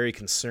getting very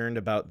concerned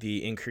about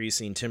the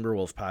increasing timber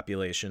wolf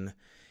population.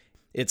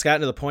 It's gotten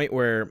to the point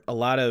where a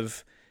lot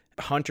of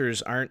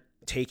hunters aren't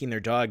taking their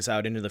dogs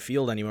out into the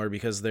field anymore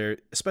because they're,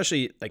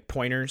 especially like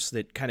pointers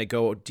that kind of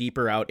go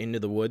deeper out into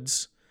the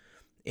woods,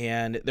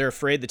 and they're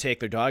afraid to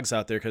take their dogs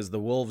out there because the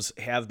wolves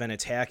have been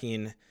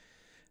attacking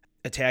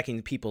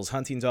people's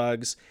hunting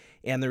dogs.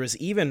 And there was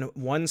even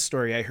one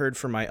story I heard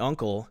from my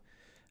uncle.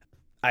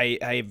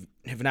 I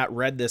have not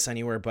read this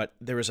anywhere, but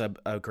there was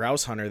a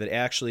grouse hunter that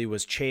actually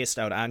was chased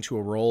out onto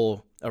a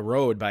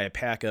road by a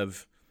pack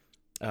of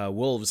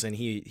wolves, and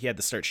he had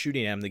to start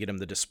shooting at them to get them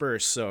to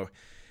disperse. So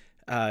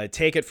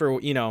take it for,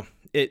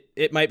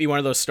 it might be one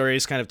of those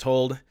stories kind of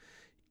told,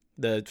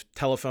 the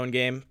telephone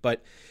game,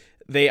 but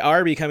they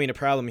are becoming a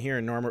problem here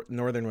in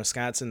northern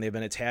Wisconsin. They've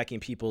been attacking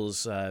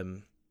people's,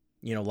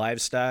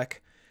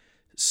 livestock.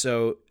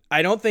 So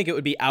I don't think it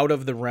would be out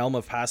of the realm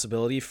of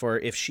possibility for,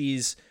 if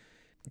she's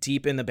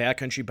deep in the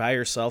backcountry by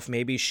herself,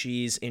 maybe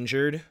she's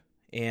injured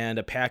and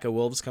a pack of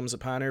wolves comes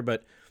upon her.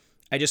 But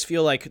I just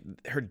feel like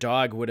her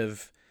dog would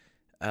have,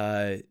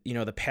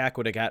 the pack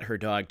would have got her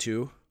dog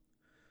too.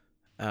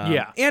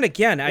 Yeah. And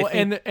again, I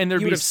think and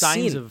there'd be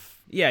signs of,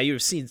 you would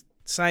have seen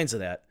signs of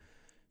that.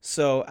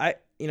 So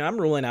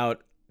I'm ruling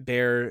out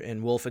bear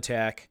and wolf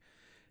attack.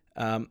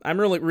 I'm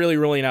really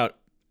ruling out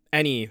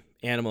any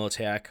animal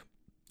attack,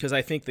 because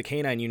I think the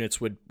canine units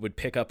would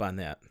pick up on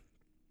that,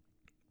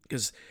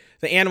 because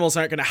the animals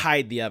aren't going to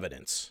hide the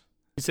evidence.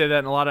 You say that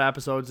in a lot of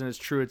episodes, and it's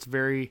true. It's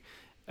very,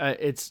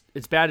 it's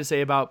bad to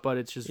say about, but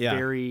it's just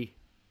very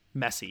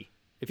messy,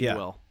 if you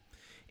will.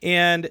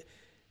 And,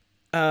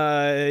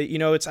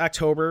 it's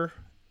October.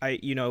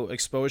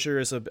 Exposure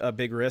is a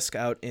big risk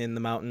out in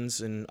the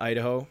mountains in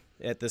Idaho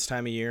at this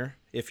time of year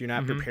if you're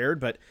not prepared.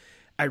 But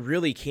I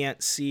really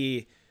can't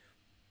see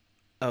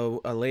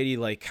a lady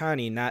like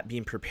Connie not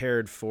being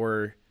prepared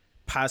for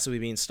possibly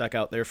being stuck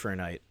out there for a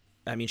night.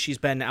 I mean, she's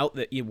been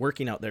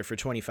working out there for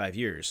 25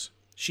 years.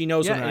 She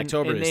knows what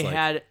October is like. And they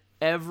had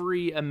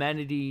every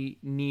amenity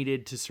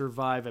needed to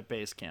survive at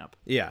base camp.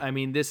 Yeah. I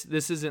mean, this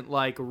isn't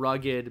like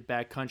rugged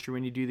backcountry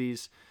when you do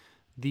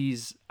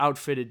these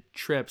outfitted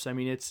trips. I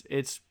mean,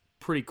 it's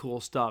pretty cool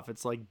stuff.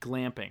 It's like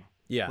glamping.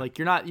 Yeah. Like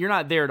you're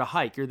not there to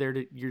hike. You're there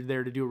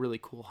to do a really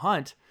cool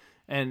hunt.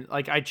 And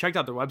like I checked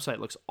out their website, it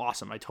looks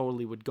awesome. I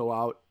totally would go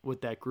out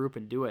with that group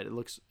and do it. It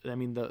looks, I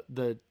mean,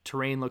 the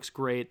terrain looks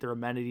great. Their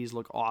amenities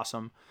look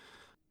awesome.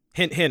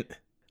 Hint, hint,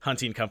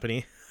 hunting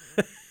company.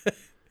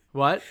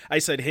 What? I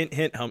said hint,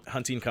 hint,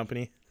 hunting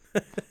company.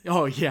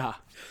 Oh yeah.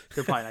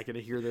 They're probably not going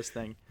to hear this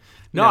thing.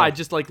 No, I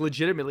just like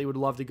legitimately would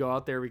love to go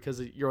out there,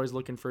 because you're always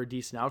looking for a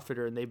decent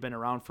outfitter, and they've been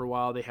around for a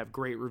while. They have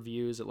great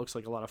reviews. It looks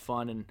like a lot of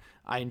fun, and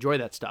I enjoy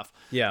that stuff.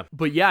 Yeah.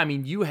 But yeah, I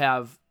mean, you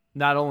have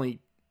not only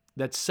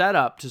that set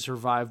up to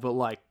survive, but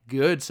like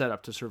good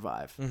setup to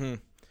survive. Mm-hmm.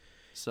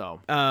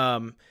 So,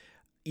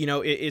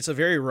 it's a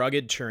very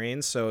rugged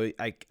terrain, so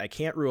I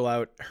can't rule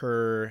out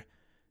her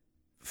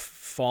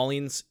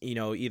fallings,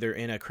 either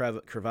in a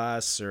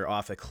crevasse or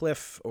off a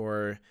cliff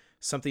or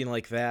something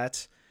like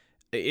that.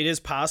 It is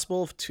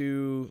possible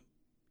to,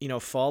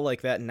 fall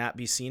like that and not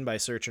be seen by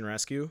search and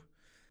rescue.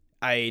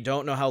 I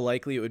don't know how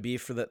likely it would be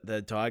for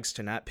the dogs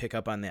to not pick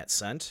up on that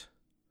scent.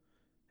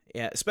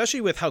 Yeah, especially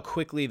with how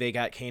quickly they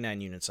got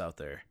canine units out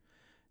there.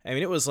 I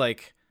mean, it was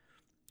like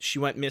she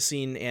went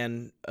missing,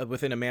 and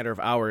within a matter of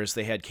hours,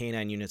 they had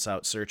canine units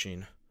out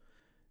searching.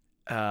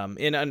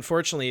 And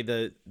unfortunately,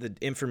 the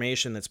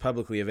information that's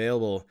publicly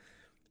available,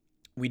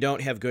 we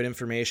don't have good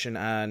information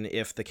on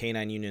if the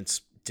canine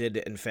units did,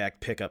 in fact,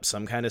 pick up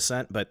some kind of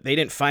scent, but they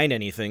didn't find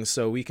anything,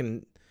 so we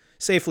can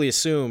safely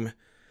assume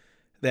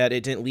that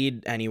it didn't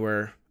lead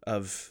anywhere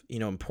of,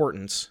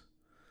 importance.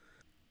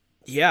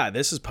 Yeah,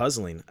 this is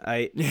puzzling.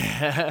 I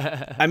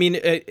mean,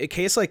 a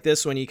case like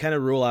this, when you kind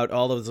of rule out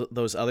all of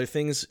those other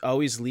things,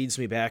 always leads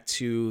me back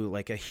to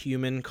like a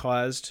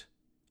human-caused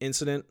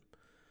incident,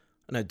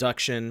 an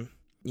abduction,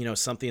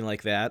 something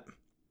like that.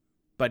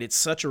 But it's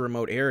such a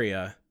remote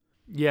area.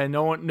 Yeah,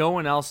 no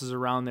one else is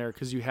around there,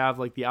 because you have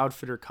like the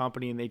outfitter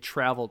company, and they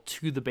travel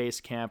to the base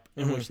camp,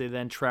 in which they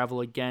then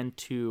travel again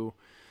to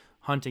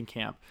hunting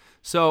camp.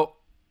 So,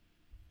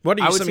 what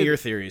are some of your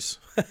theories?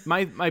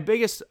 my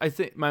biggest, I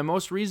think, my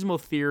most reasonable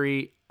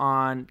theory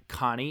on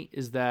Connie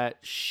is that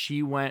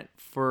she went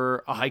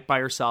for a hike by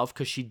herself,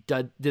 because she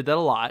did that a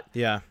lot.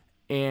 Yeah.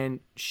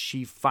 And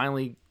she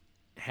finally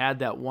had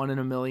that 1 in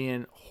a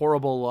million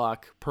horrible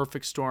luck,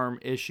 perfect storm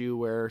issue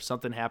where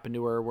something happened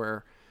to her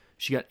where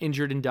she got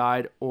injured and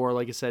died, or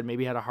like I said,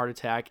 maybe had a heart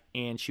attack,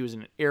 and she was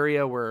in an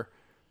area where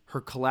her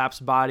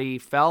collapsed body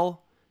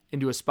fell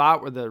into a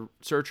spot where the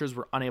searchers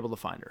were unable to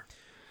find her.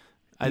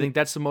 I think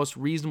that's the most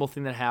reasonable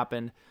thing that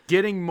happened.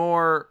 Getting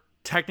more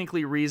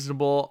technically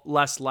reasonable,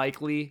 less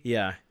likely.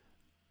 Yeah.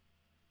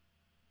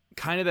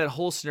 Kind of that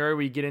whole scenario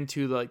where you get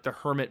into like the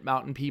hermit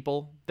mountain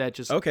people that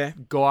just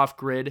go off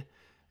grid.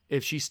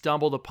 If she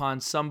stumbled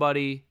upon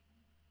somebody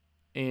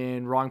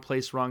in wrong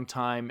place, wrong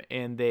time,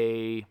 and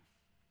they,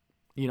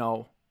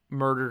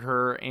 murdered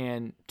her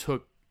and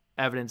took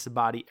evidence, the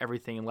body,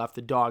 everything, and left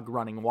the dog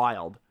running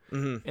wild.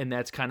 Mm-hmm. And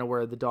that's kind of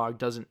where the dog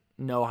doesn't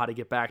know how to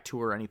get back to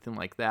her or anything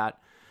like that.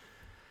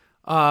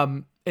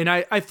 And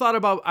I thought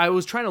about, I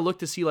was trying to look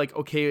to see like,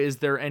 okay, is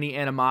there any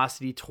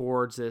animosity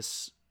towards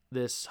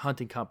this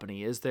hunting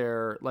company? Is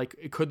there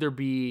could there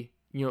be,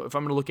 if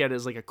I'm going to look at it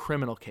as like a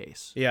criminal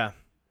case? Yeah.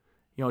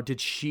 Did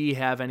she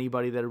have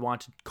anybody that would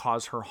want to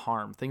cause her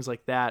harm? Things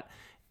like that.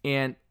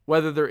 And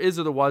whether there is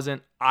or there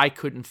wasn't, I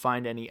couldn't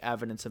find any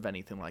evidence of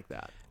anything like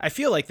that. I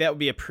feel like that would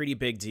be a pretty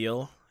big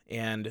deal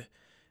and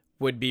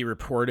would be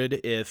reported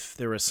if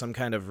there was some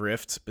kind of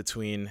rift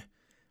between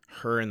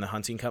her and the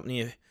hunting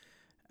company.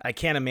 I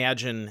can't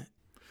imagine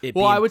it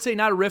Well, being... I would say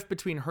not a rift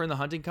between her and the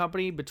hunting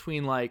company,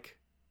 between like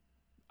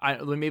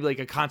maybe like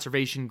a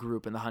conservation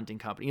group and the hunting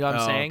company. You know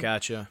what I'm saying?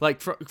 Gotcha.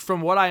 Like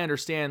from what I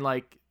understand,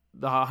 like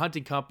the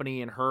hunting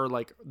company and her,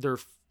 like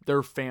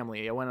their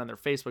family. I went on their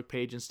Facebook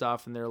page and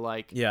stuff, and they're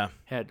like,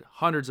 had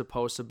hundreds of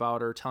posts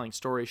about her, telling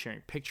stories, sharing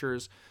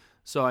pictures.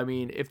 So I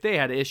mean, if they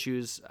had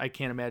issues, I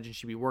can't imagine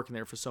she'd be working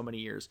there for so many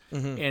years.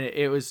 And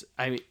it was,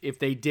 I mean, if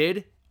they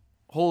did,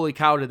 holy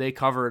cow, did they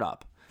cover it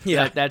up?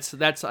 Yeah,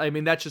 that's I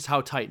mean, that's just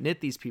how tight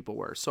knit these people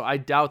were. So I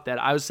doubt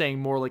that. I was saying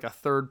more like a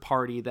third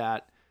party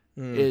that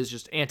is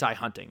just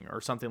anti-hunting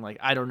or something, like,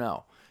 I don't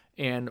know,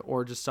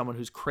 or just someone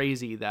who's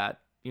crazy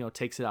that, you know,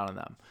 takes it out on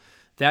them.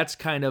 That's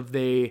kind of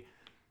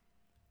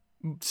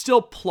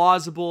still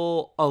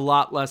plausible, a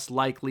lot less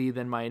likely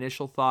than my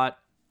initial thought.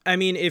 I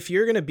mean, if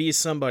you're gonna be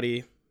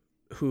somebody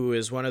who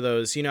is one of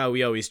those, you know,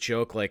 we always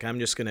joke like, I'm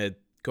just gonna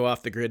go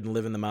off the grid and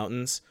live in the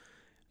mountains.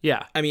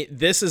 Yeah, I mean,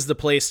 this is the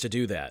place to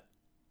do that.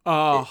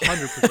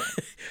 100%.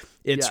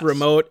 It's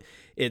remote.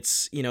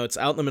 It's, you know, it's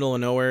out in the middle of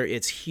nowhere.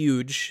 It's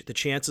huge. The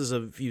chances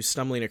of you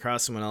stumbling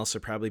across someone else are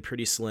probably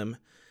pretty slim.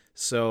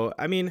 So,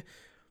 I mean,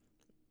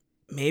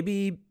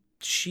 maybe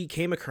she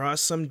came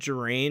across some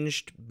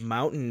deranged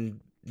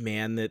mountain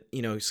man that,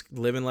 you know, is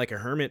living like a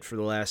hermit for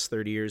the last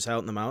 30 years out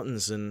in the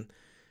mountains, and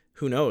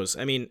who knows?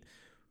 I mean,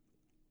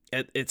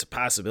 it's a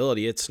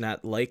possibility. It's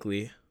not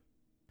likely.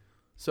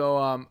 So,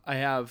 I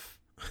have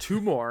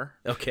two more.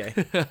 Okay.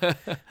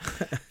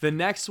 The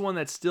next one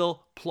that's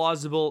still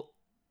plausible,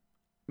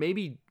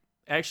 maybe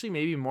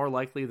more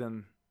likely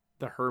than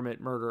the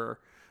hermit murderer.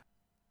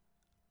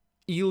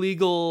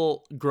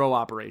 Illegal grow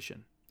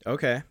operation.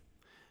 Okay.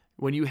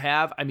 When you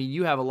have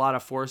a lot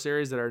of forest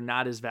areas that are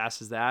not as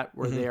vast as that,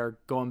 where they are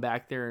going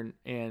back there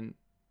and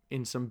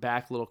in some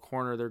back little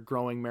corner, they're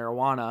growing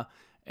marijuana,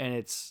 and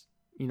it's,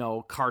 you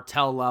know,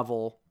 cartel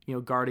level, you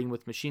know, guarding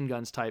with machine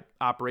guns type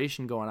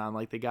operation going on,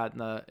 like they got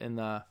in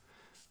the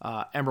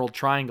Emerald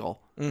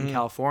Triangle in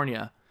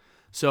California.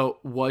 So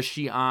was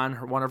she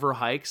on one of her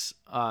hikes?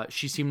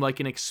 She seemed like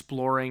an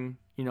exploring,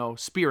 you know,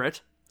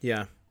 spirit.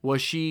 Yeah.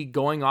 Was she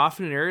going off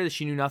in an area that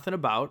she knew nothing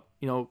about?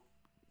 You know,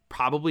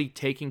 probably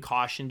taking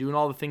caution, doing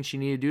all the things she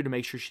needed to do to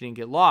make sure she didn't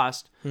get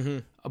lost,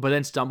 but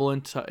then stumble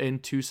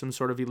into some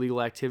sort of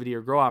illegal activity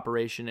or grow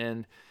operation,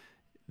 and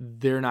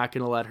they're not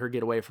going to let her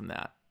get away from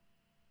that.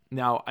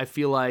 Now, I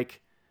feel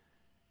like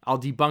I'll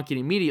debunk it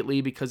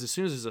immediately, because as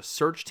soon as there's a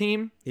search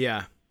team,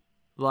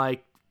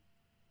 like,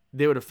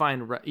 they would have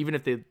found, even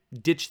if they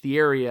ditched the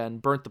area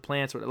and burnt the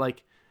plants,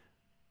 like,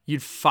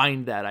 you'd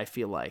find that, I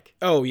feel like.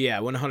 Oh, yeah,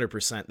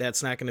 100%.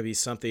 That's not going to be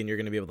something you're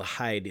going to be able to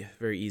hide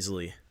very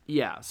easily.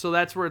 Yeah, so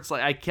that's where it's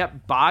like I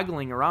kept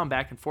boggling around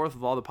back and forth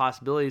with all the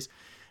possibilities,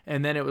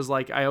 and then it was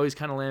like I always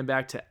kind of landed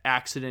back to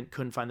accident,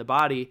 couldn't find the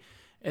body,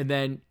 and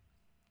then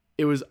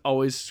it was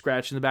always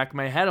scratching the back of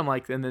my head. I'm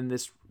like, and then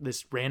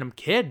this random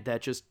kid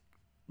that just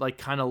like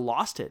kind of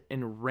lost it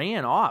and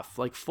ran off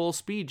like full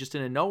speed just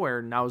into nowhere,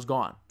 and now is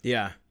gone.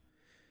 Yeah.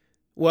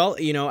 Well,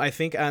 you know, I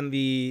think on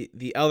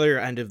the other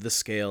end of the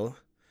scale,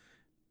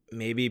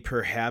 maybe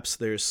perhaps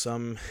there's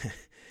some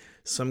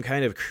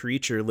kind of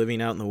creature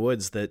living out in the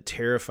woods that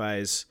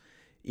terrifies,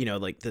 you know,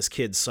 like this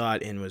kid saw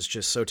it and was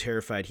just so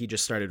terrified he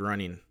just started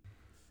running.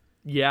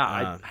 Yeah,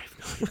 I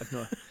have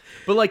no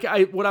but like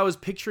what I was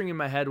picturing in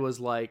my head was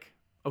like,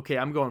 okay,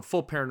 I'm going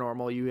full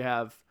paranormal. You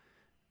have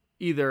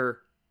either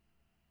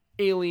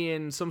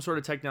alien, some sort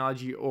of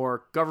technology,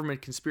 or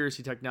government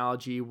conspiracy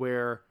technology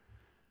where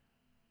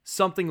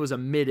something was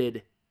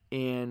emitted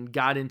and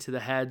got into the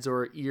heads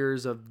or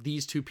ears of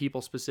these two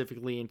people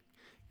specifically, and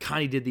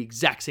Connie did the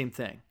exact same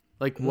thing.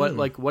 Like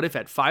what if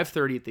at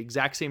 5:30 at the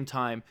exact same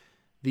time,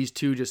 these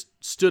two just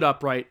stood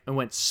upright and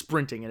went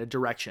sprinting in a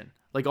direction,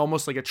 like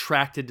almost like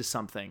attracted to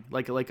something,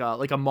 like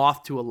a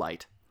moth to a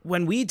light.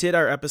 When we did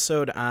our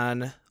episode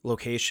on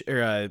location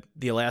or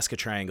the Alaska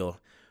Triangle,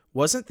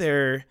 wasn't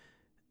there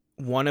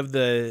one of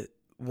the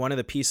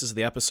pieces of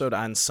the episode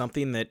on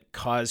something that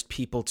caused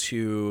people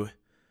to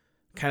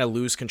kind of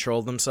lose control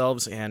of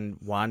themselves and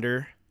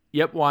wander?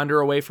 Yep,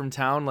 wander away from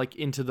town, like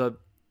into the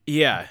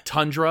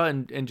tundra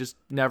and just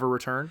never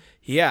return.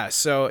 Yeah,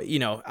 so, you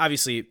know,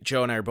 obviously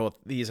Joe and I are both,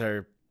 these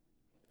are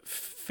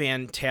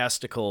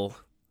fantastical,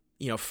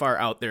 you know, far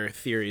out there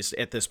theories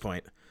at this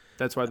point.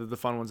 That's why they're the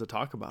fun ones to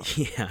talk about.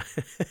 Yeah.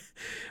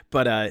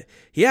 But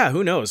yeah,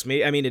 who knows?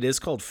 Maybe, I mean, it is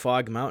called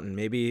Fog Mountain.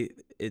 Maybe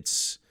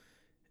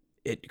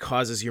it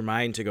causes your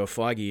mind to go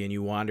foggy and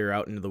you wander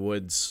out into the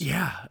woods.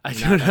 Yeah, I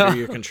don't know. Under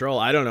your control.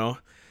 I don't know.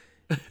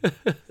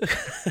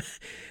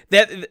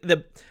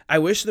 I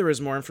wish there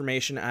was more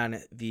information on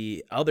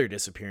the other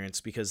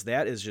disappearance, because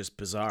that is just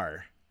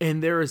bizarre.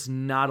 And there is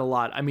not a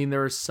lot. I mean,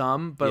 there are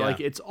some, but like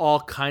it's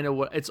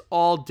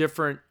all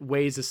different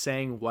ways of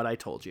saying what I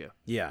told you.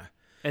 Yeah.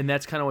 And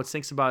that's kind of what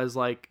stinks about it, is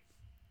like,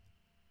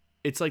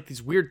 it's like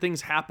these weird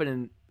things happen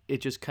and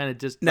it just kind of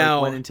just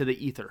went into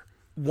the ether.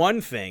 One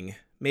thing,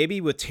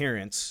 maybe with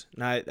Terrence,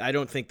 now I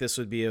don't think this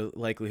would be a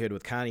likelihood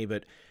with Connie,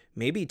 but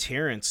maybe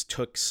Terrence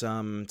took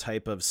some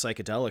type of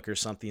psychedelic or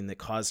something that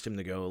caused him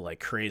to go like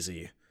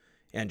crazy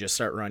and just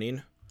start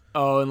running.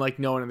 Oh, and like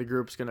no one in the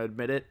group's going to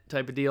admit it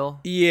type of deal?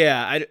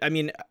 Yeah, I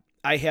mean,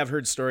 I have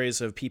heard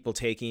stories of people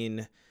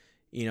taking,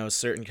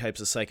 certain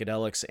types of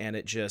psychedelics, and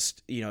it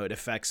just, it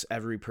affects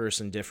every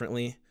person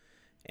differently.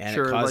 And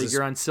sure, it causes... like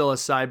you're on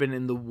psilocybin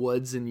in the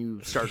woods and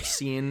you start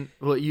seeing,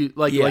 well,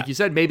 like you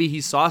said, maybe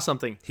he saw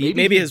something.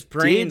 Maybe his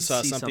brain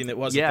saw something that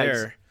wasn't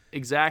there.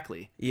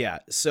 Exactly. Yeah,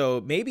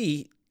 so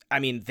maybe,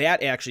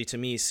 that actually to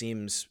me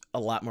seems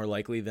a lot more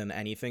likely than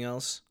anything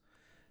else.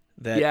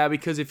 Yeah,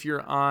 because if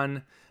you're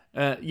on...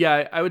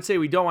 I would say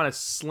we don't want to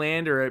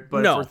slander it,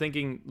 but if we're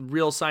thinking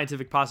real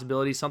scientific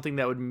possibilities, something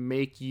that would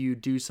make you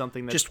do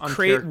something that's just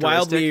create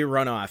wildly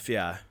runoff,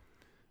 yeah.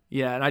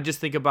 Yeah, and I just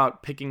think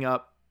about picking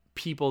up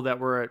people that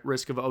were at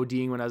risk of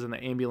ODing when I was in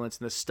the ambulance,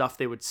 and the stuff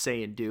they would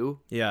say and do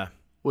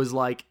was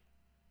like,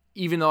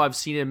 even though I've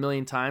seen it a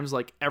million times,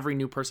 like every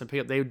new person pick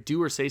up, they would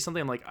do or say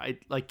something. I'm like,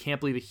 I can't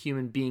believe a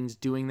human being's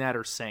doing that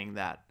or saying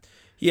that.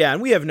 Yeah,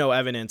 and we have no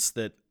evidence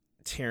that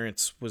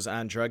Terrence was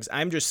on drugs.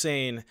 I'm just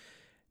saying...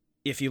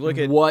 If you look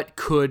at what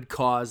could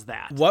cause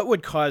that, what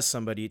would cause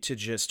somebody to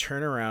just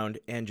turn around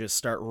and just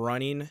start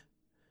running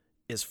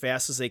as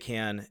fast as they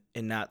can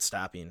and not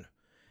stopping.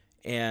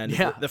 And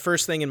the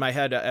first thing in my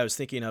head I was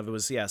thinking of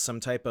was, some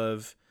type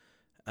of,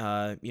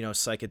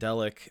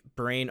 psychedelic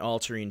brain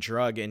altering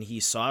drug. And he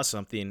saw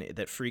something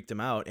that freaked him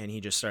out and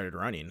he just started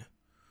running.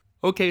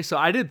 Okay. So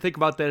I didn't think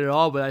about that at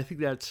all, but I think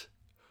that's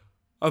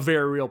a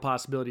very real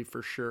possibility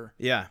for sure.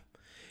 Yeah.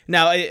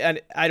 Now,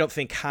 I don't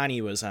think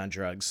Connie was on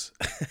drugs.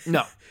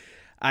 No.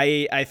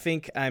 I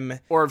think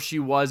or if she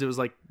was, it was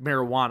like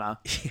marijuana,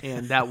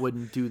 and that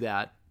wouldn't do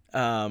that.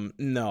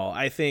 No,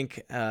 I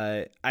think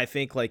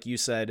like you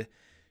said,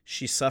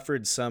 she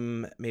suffered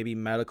some maybe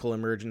medical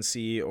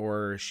emergency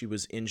or she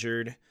was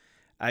injured.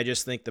 I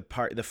just think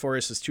the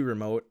forest is too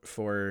remote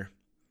for.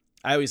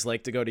 I always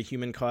like to go to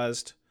human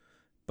caused,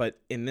 but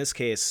in this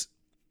case,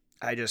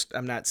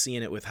 I'm not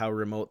seeing it with how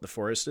remote the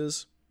forest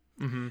is.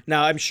 Mm-hmm.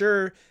 Now, I'm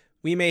sure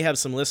we may have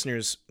some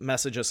listeners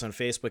message us on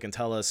Facebook and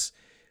tell us,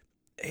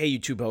 hey, you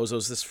two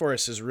bozos, this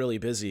forest is really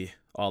busy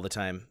all the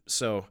time.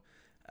 So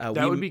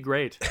that would be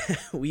great.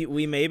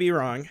 we may be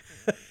wrong.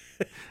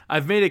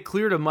 I've made it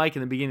clear to Mike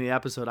in the beginning of the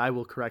episode, I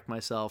will correct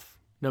myself,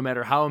 no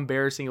matter how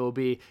embarrassing it will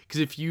be. Because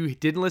if you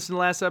didn't listen to the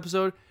last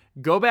episode,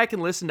 go back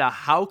and listen to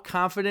how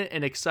confident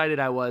and excited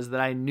I was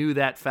that I knew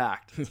that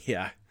fact.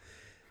 Yeah.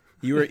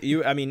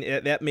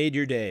 That made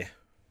your day.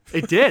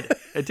 It did.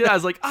 I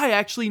was like, I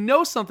actually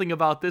know something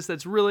about this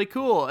that's really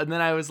cool. And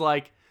then I was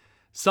like,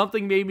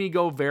 something made me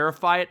go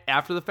verify it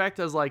after the fact.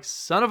 I was like,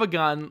 son of a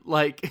gun.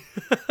 Like,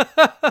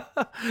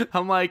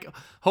 I'm like,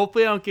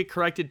 hopefully I don't get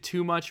corrected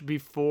too much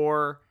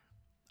before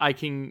I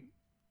can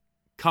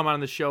come on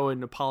the show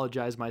and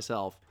apologize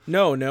myself.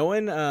 No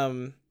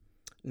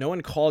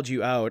one called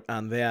you out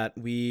on that.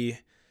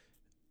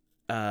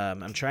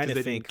 I'm trying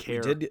to think.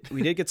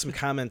 We did get some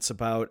comments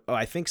about,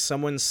 I think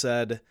someone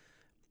said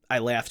I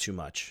laugh too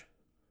much.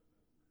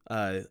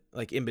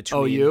 Like in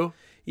between. Oh, you?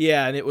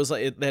 Yeah, and it was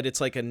like that. It's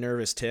like a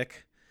nervous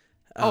tick.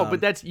 But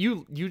that's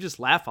you. You just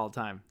laugh all the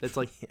time. That's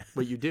like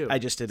what you do. I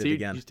just did it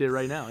again. You just did it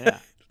right now.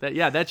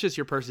 Yeah. That's just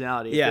your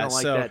personality. If you don't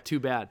like that,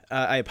 too bad.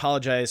 I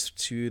apologize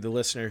to the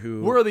listener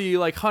who. We're the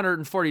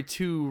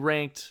 142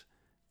 ranked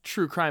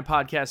true crime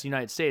podcast in the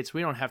United States.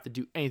 We don't have to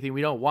do anything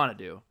we don't want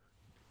to do.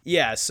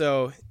 Yeah.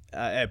 So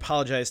I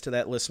apologize to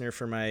that listener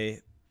for my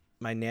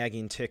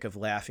nagging tick of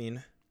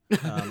laughing.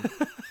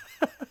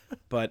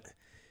 But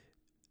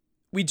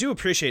we do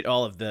appreciate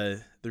all of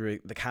the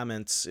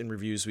comments and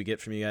reviews we get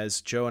from you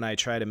guys. Joe and I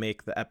try to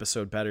make the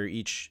episode better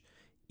each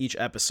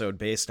episode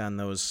based on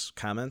those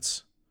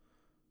comments.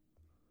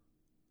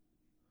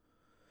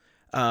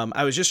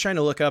 I was just trying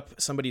to look up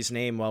somebody's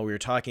name while we were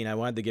talking. I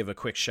wanted to give a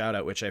quick shout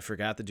out, which I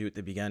forgot to do at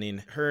the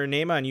beginning. Her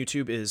name on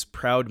YouTube is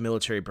Proud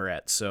Military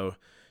Beret. So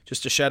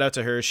just a shout out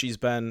to her. She's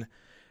been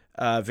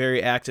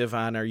very active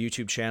on our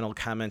YouTube channel,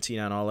 commenting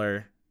on all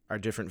our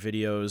different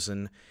videos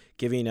and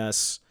giving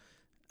us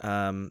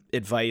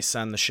advice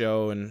on the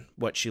show and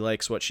what she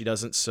likes, what she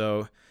doesn't.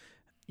 So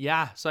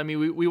yeah. So I mean,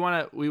 we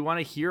want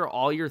to hear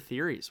all your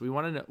theories. We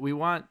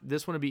want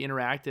this one to be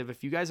interactive.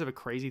 If you guys have a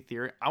crazy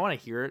theory, I want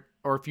to hear it.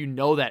 Or if you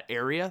know that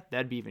area,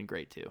 that'd be even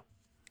great too.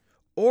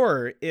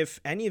 Or if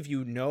any of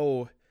you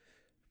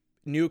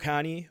knew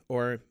Connie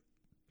or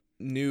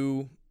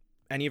knew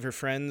any of her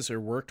friends or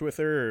worked with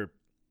her, or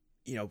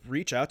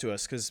reach out to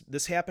us, because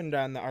this happened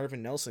on the Arvin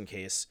Nelson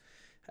case.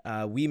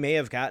 We may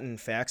have gotten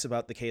facts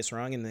about the case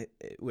wrong, and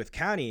with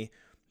Connie,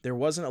 there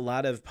wasn't a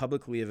lot of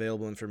publicly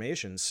available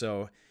information.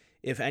 So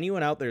if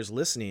anyone out there is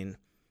listening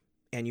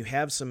and you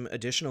have some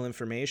additional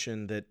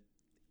information that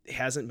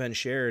hasn't been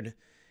shared,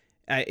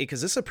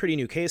 because this is a pretty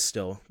new case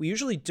still. We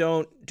usually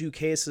don't do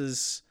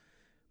cases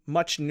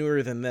much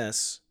newer than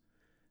this.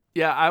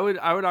 Yeah, I would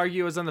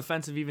argue I was on the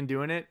fence of even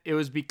doing it. It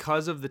was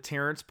because of the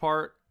Terrence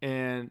part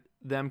and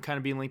them kind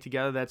of being linked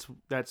together.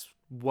 That's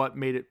what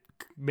made it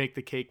make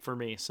the cake for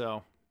me.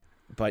 So,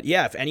 but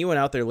yeah, if anyone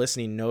out there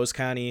listening knows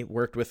Connie,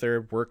 worked with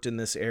her, worked in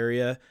this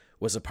area,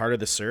 was a part of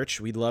the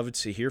search, we'd love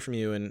to hear from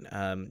you.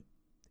 And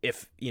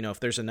if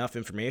there's enough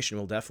information,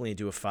 we'll definitely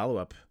do a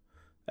follow-up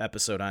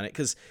episode on it,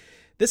 because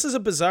this is a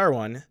bizarre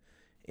one,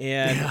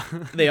 and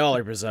they all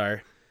are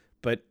bizarre,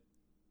 but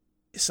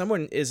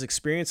someone as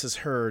experienced as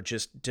her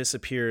just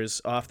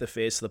disappears off the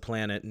face of the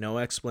planet, no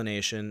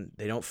explanation.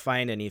 They don't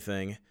find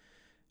anything.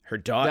 Her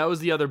daughter. That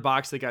was the other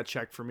box that got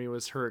checked for me,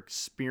 was her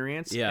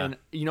experience. Yeah. And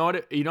you know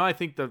what? I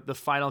think the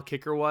final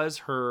kicker was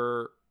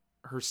her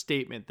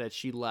statement that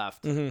she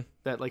left. Mm-hmm.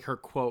 That, like, her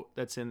quote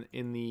that's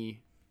in the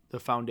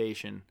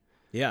foundation.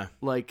 Yeah.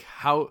 Like,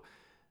 how,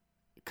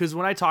 because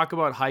when I talk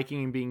about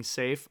hiking and being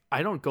safe,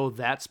 I don't go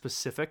that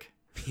specific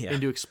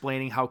into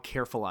explaining how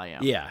careful I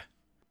am. Yeah.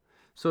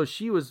 So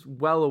she was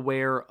well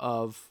aware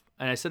of,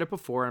 and I said it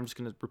before, I'm just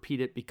going to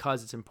repeat it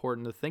because it's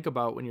important to think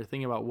about when you're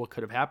thinking about what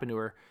could have happened to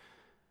her.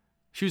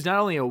 She was not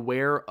only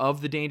aware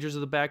of the dangers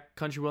of the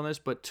backcountry wilderness,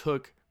 but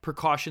took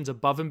precautions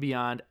above and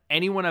beyond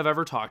anyone I've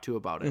ever talked to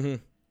about it.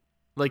 Mm-hmm.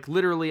 Like,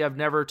 literally, I've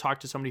never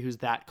talked to somebody who's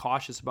that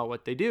cautious about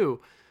what they do.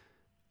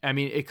 I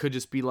mean, it could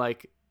just be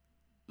like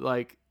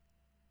the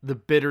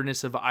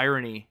bitterness of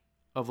irony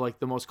of, like,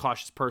 the most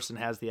cautious person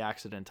has the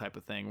accident type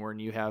of thing, where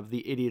you have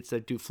the idiots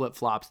that do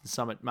flip-flops in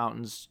summit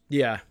mountains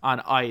on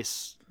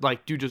ice.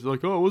 Like, do just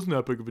like, oh, it wasn't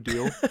that big of a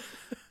deal.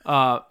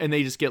 And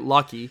they just get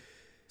lucky.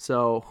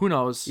 So who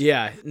knows?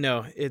 Yeah,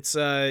 no, it's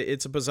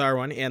a bizarre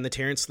one, and the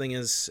Terrence thing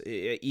is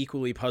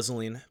equally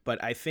puzzling.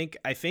 But I think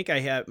I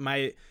have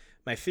my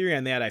theory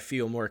on that I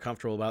feel more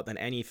comfortable about than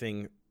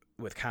anything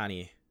with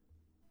Connie.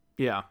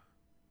 Yeah.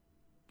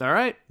 All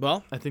right.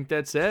 Well, I think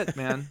that's it,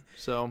 man.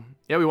 So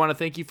yeah, we want to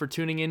thank you for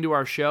tuning into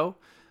our show.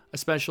 A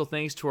special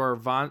thanks to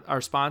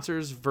our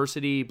sponsors,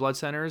 Versiti Blood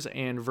Centers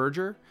and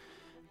Verger.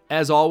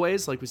 As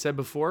always, like we said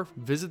before,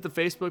 visit the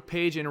Facebook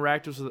page,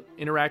 interact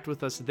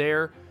with us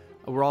there.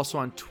 We're also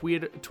on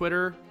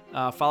Twitter.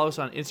 Follow us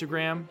on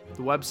Instagram.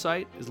 The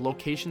website is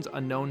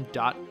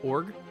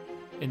locationsunknown.org.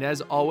 And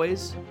as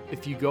always,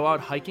 if you go out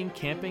hiking,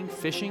 camping,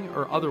 fishing,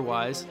 or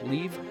otherwise,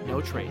 leave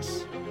no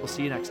trace. We'll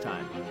see you next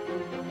time.